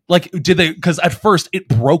did. Like, did they? Because at first it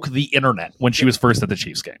broke the internet when she was first at the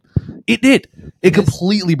Chiefs game. It did. It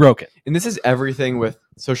completely broke it. And this is everything with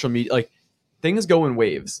social media. Like, things go in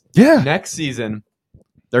waves. Yeah. Next season,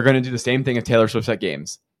 they're going to do the same thing if Taylor Swift's at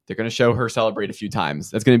games. They're going to show her celebrate a few times.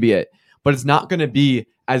 That's going to be it. But it's not going to be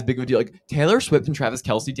as big of a deal. Like, Taylor Swift and Travis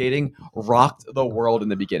Kelce dating rocked the world in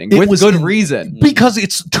the beginning. It with was good in- reason. Because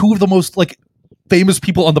it's two of the most like famous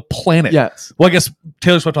people on the planet. Yes. Well, I guess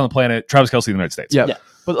Taylor Swift on the planet, Travis Kelce in the United States. Yeah. Yeah.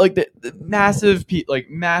 But like the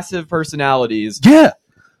massive personalities Yeah.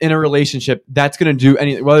 in a relationship, that's going to do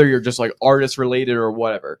anything, whether you're just like artist related or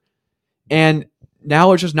whatever. And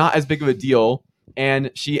now it's just not as big of a deal.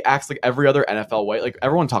 And she acts like every other NFL white. Like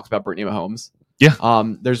everyone talks about Brittany Mahomes. Yeah.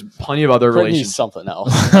 There's plenty of other Brittany's relationships. something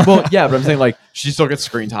else. Well, yeah, but I'm saying like she still gets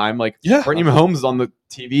screen time. Like Yeah. Brittany Mahomes is on the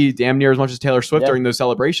TV damn near as much as Taylor Swift Yeah. during those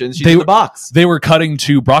celebrations. She's They in were- the box. They were cutting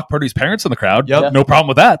to Brock Purdy's parents in the crowd. Yep. No problem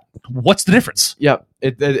with that. What's the difference? Yep.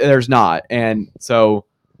 There's not. And so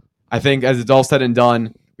I think as it's all said and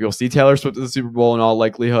done, we'll see Taylor Swift at the Super Bowl in all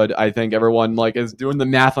likelihood. I think everyone like is doing the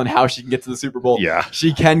math on how she can get to the Super Bowl. Yeah.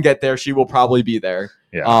 She can get there. She will probably be there.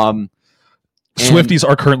 Yeah. And- Swifties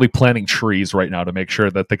are currently planting trees right now to make sure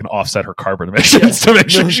that they can offset her carbon emissions to make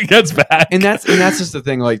sure she gets back. And that's just the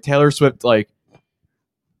thing. Like Taylor Swift, like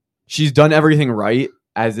she's done everything right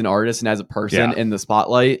as an artist and as a person Yeah. in the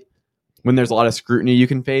spotlight when there's a lot of scrutiny you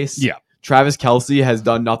can face. Yeah. Travis Kelce has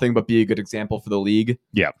done nothing but be a good example for the league.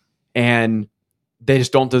 Yeah. And they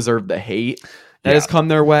just don't deserve the hate that Yeah. has come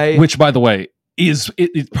their way. Which, by the way,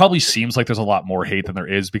 it probably seems like there's a lot more hate than there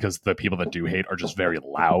is because the people that do hate are just very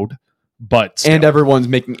loud. But still. and everyone's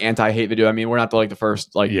making anti-hate video. I mean, we're not the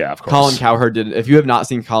first. Like, Yeah, of course. Colin Cowherd did. If you have not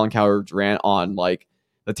seen Colin Cowherd's rant on like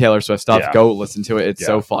the Taylor Swift stuff, Yeah. go listen to it. It's Yeah.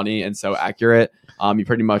 so funny and so accurate. He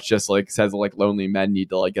pretty much just like says like lonely men need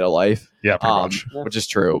to like get a life, Yeah, pretty much. which is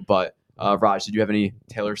true. But Raj, did you have any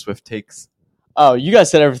Taylor Swift takes? Oh, you guys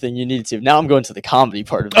said everything you needed to. Now I'm going to the comedy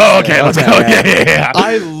part of it. Oh, okay, let's go. Yeah.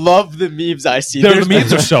 I love the memes I see. The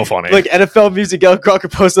memes are so funny. like NFL music. Crocker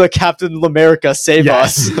posted like Captain America, save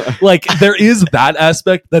us. Like there is that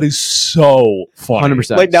aspect that is so funny.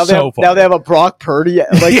 100%. Like now So now they have a Brock Purdy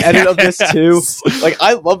like edit of this too. Yes. Like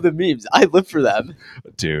I love the memes. I live for them.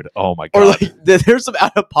 Dude, oh my god. Or like there's some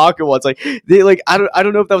out of pocket ones. Like they like I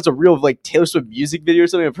don't know if that was a real like Taylor Swift music video or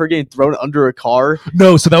something of her getting thrown under a car.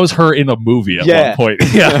 No, so that was her in a movie at Yeah. one point.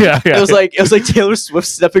 Yeah. It was like Taylor Swift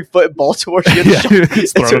stepping foot in Baltimore. She Yeah, shot.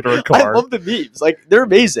 it's thrown under a car. I love the memes. Like they're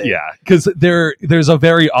amazing. Yeah, because there's a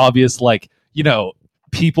very obvious, like, you know,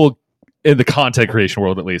 people in the content creation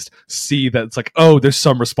world at least see that it's like, oh, there's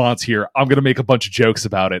some response here. I'm gonna make a bunch of jokes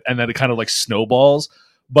about it, and then it kind of like snowballs.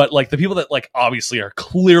 But like the people that like obviously are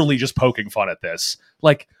clearly just poking fun at this,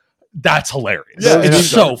 like that's hilarious. Yeah, it's yeah.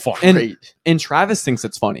 so funny. And- Great. And Travis thinks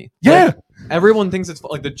it's funny. Yeah. Like, everyone thinks it's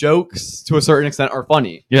like the jokes to a certain extent are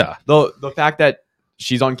funny. Yeah, The fact that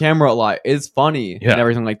she's on camera a lot is funny Yeah. and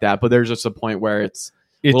everything like that. But there's just a point where it's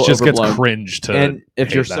it little just overblown. gets cringe to. and if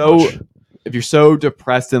hate you're that so much. if you're so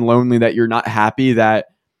depressed and lonely that you're not happy that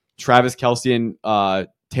Travis Kelce and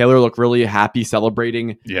Taylor look really happy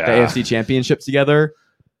celebrating Yeah. the AFC Championship together,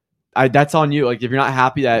 that's on you. Like if you're not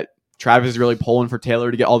happy that Travis is really pulling for Taylor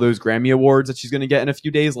to get all those Grammy awards that she's going to get in a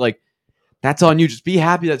few days, like that's on you. Just be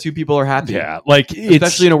happy that two people are happy. Yeah, like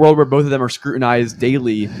Especially in a world where both of them are scrutinized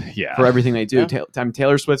daily yeah, for everything they do. Yeah.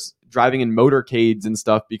 Taylor Swift's driving in motorcades and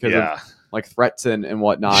stuff because yeah. of like threats and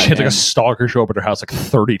whatnot. She had like a And- stalker show up at her house like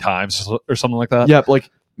 30 times or something like that. Yep, like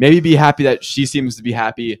maybe be happy that she seems to be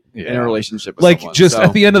happy in Yeah. a relationship with Like someone. just So,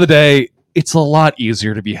 at the end of the day, it's a lot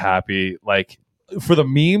easier to be happy. Like for the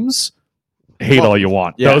memes, hate all you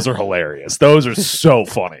want. Yeah. Those are hilarious. Those are so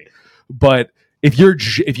funny. But if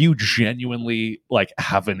you genuinely like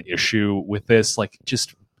have an issue with this, like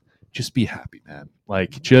just be happy, man.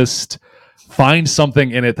 Like just find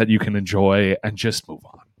something in it that you can enjoy and just move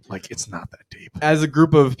on. Like it's not that deep. as a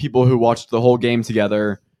group of people who watched the whole game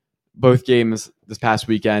together, both games this past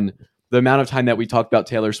weekend, the amount of time that we talked about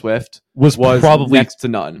Taylor Swift Was probably next to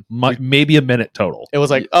none. maybe a minute total. It was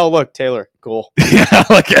like, oh look, Taylor, cool. Yeah,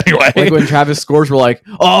 like anyway. Like when Travis scores, we're like,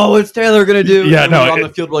 "Oh, what's Taylor gonna do?" Yeah, and no, when we're on it-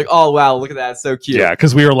 the field, we're like, "Oh, wow, look at that, it's so cute." Yeah,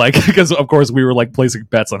 because we were like, because of course we were like placing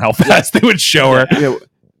bets on how fast they would show her. Yeah,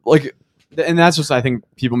 like, and that's just I think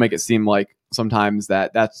people make it seem like sometimes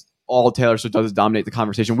that's all Taylor Swift does is dominate the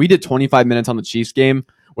conversation. We did 25 minutes on the Chiefs game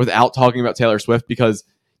without talking about Taylor Swift because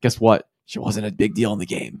guess what? She wasn't a big deal in the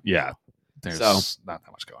game. Yeah, there's So, not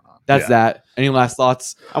that much going on. That's Yeah. that. Any last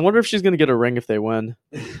thoughts? I wonder if she's gonna get a ring if they win.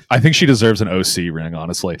 I think she deserves an OC ring,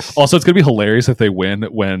 honestly. Also, it's gonna be hilarious if they win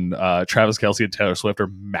when Travis Kelce and Taylor Swift are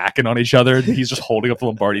macking on each other. And he's just holding up the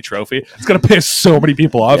Lombardi Trophy. It's gonna piss so many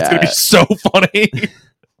people off. It's gonna be Yeah. so funny.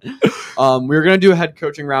 We're gonna do a head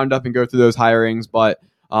coaching roundup and go through those hirings, but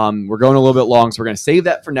we're going a little bit long, so we're gonna save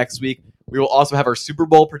that for next week. We will also have our Super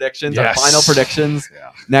Bowl predictions, Yes. our final predictions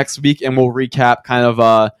Yeah. next week, and we'll recap kind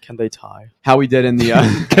of Can they tie? how we did in the.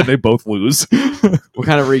 Can they both lose? We'll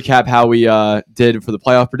kind of recap how we did for the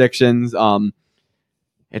playoff predictions.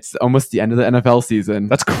 It's almost the end of the NFL season.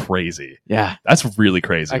 That's crazy. Yeah, That's really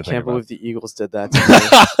crazy. I to think can't about. believe the Eagles did that.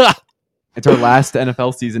 To me. it's our last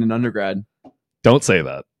NFL season in undergrad. Don't say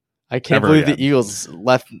that. I can't Never believe again. the Eagles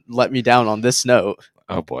let me down on this note.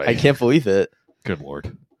 Oh boy. I can't believe it. Good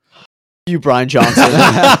lord. You, Brian Johnson.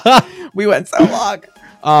 We went so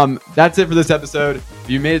long. That's it for this episode. If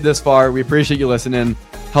you made it this far, we appreciate you listening.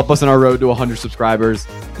 Help us on our road to 100 subscribers.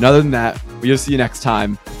 And other than that, we'll see you next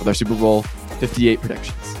time with our Super Bowl 58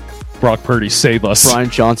 predictions. Brock Purdy, save us. Brian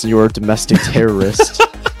Johnson, you're a domestic terrorist.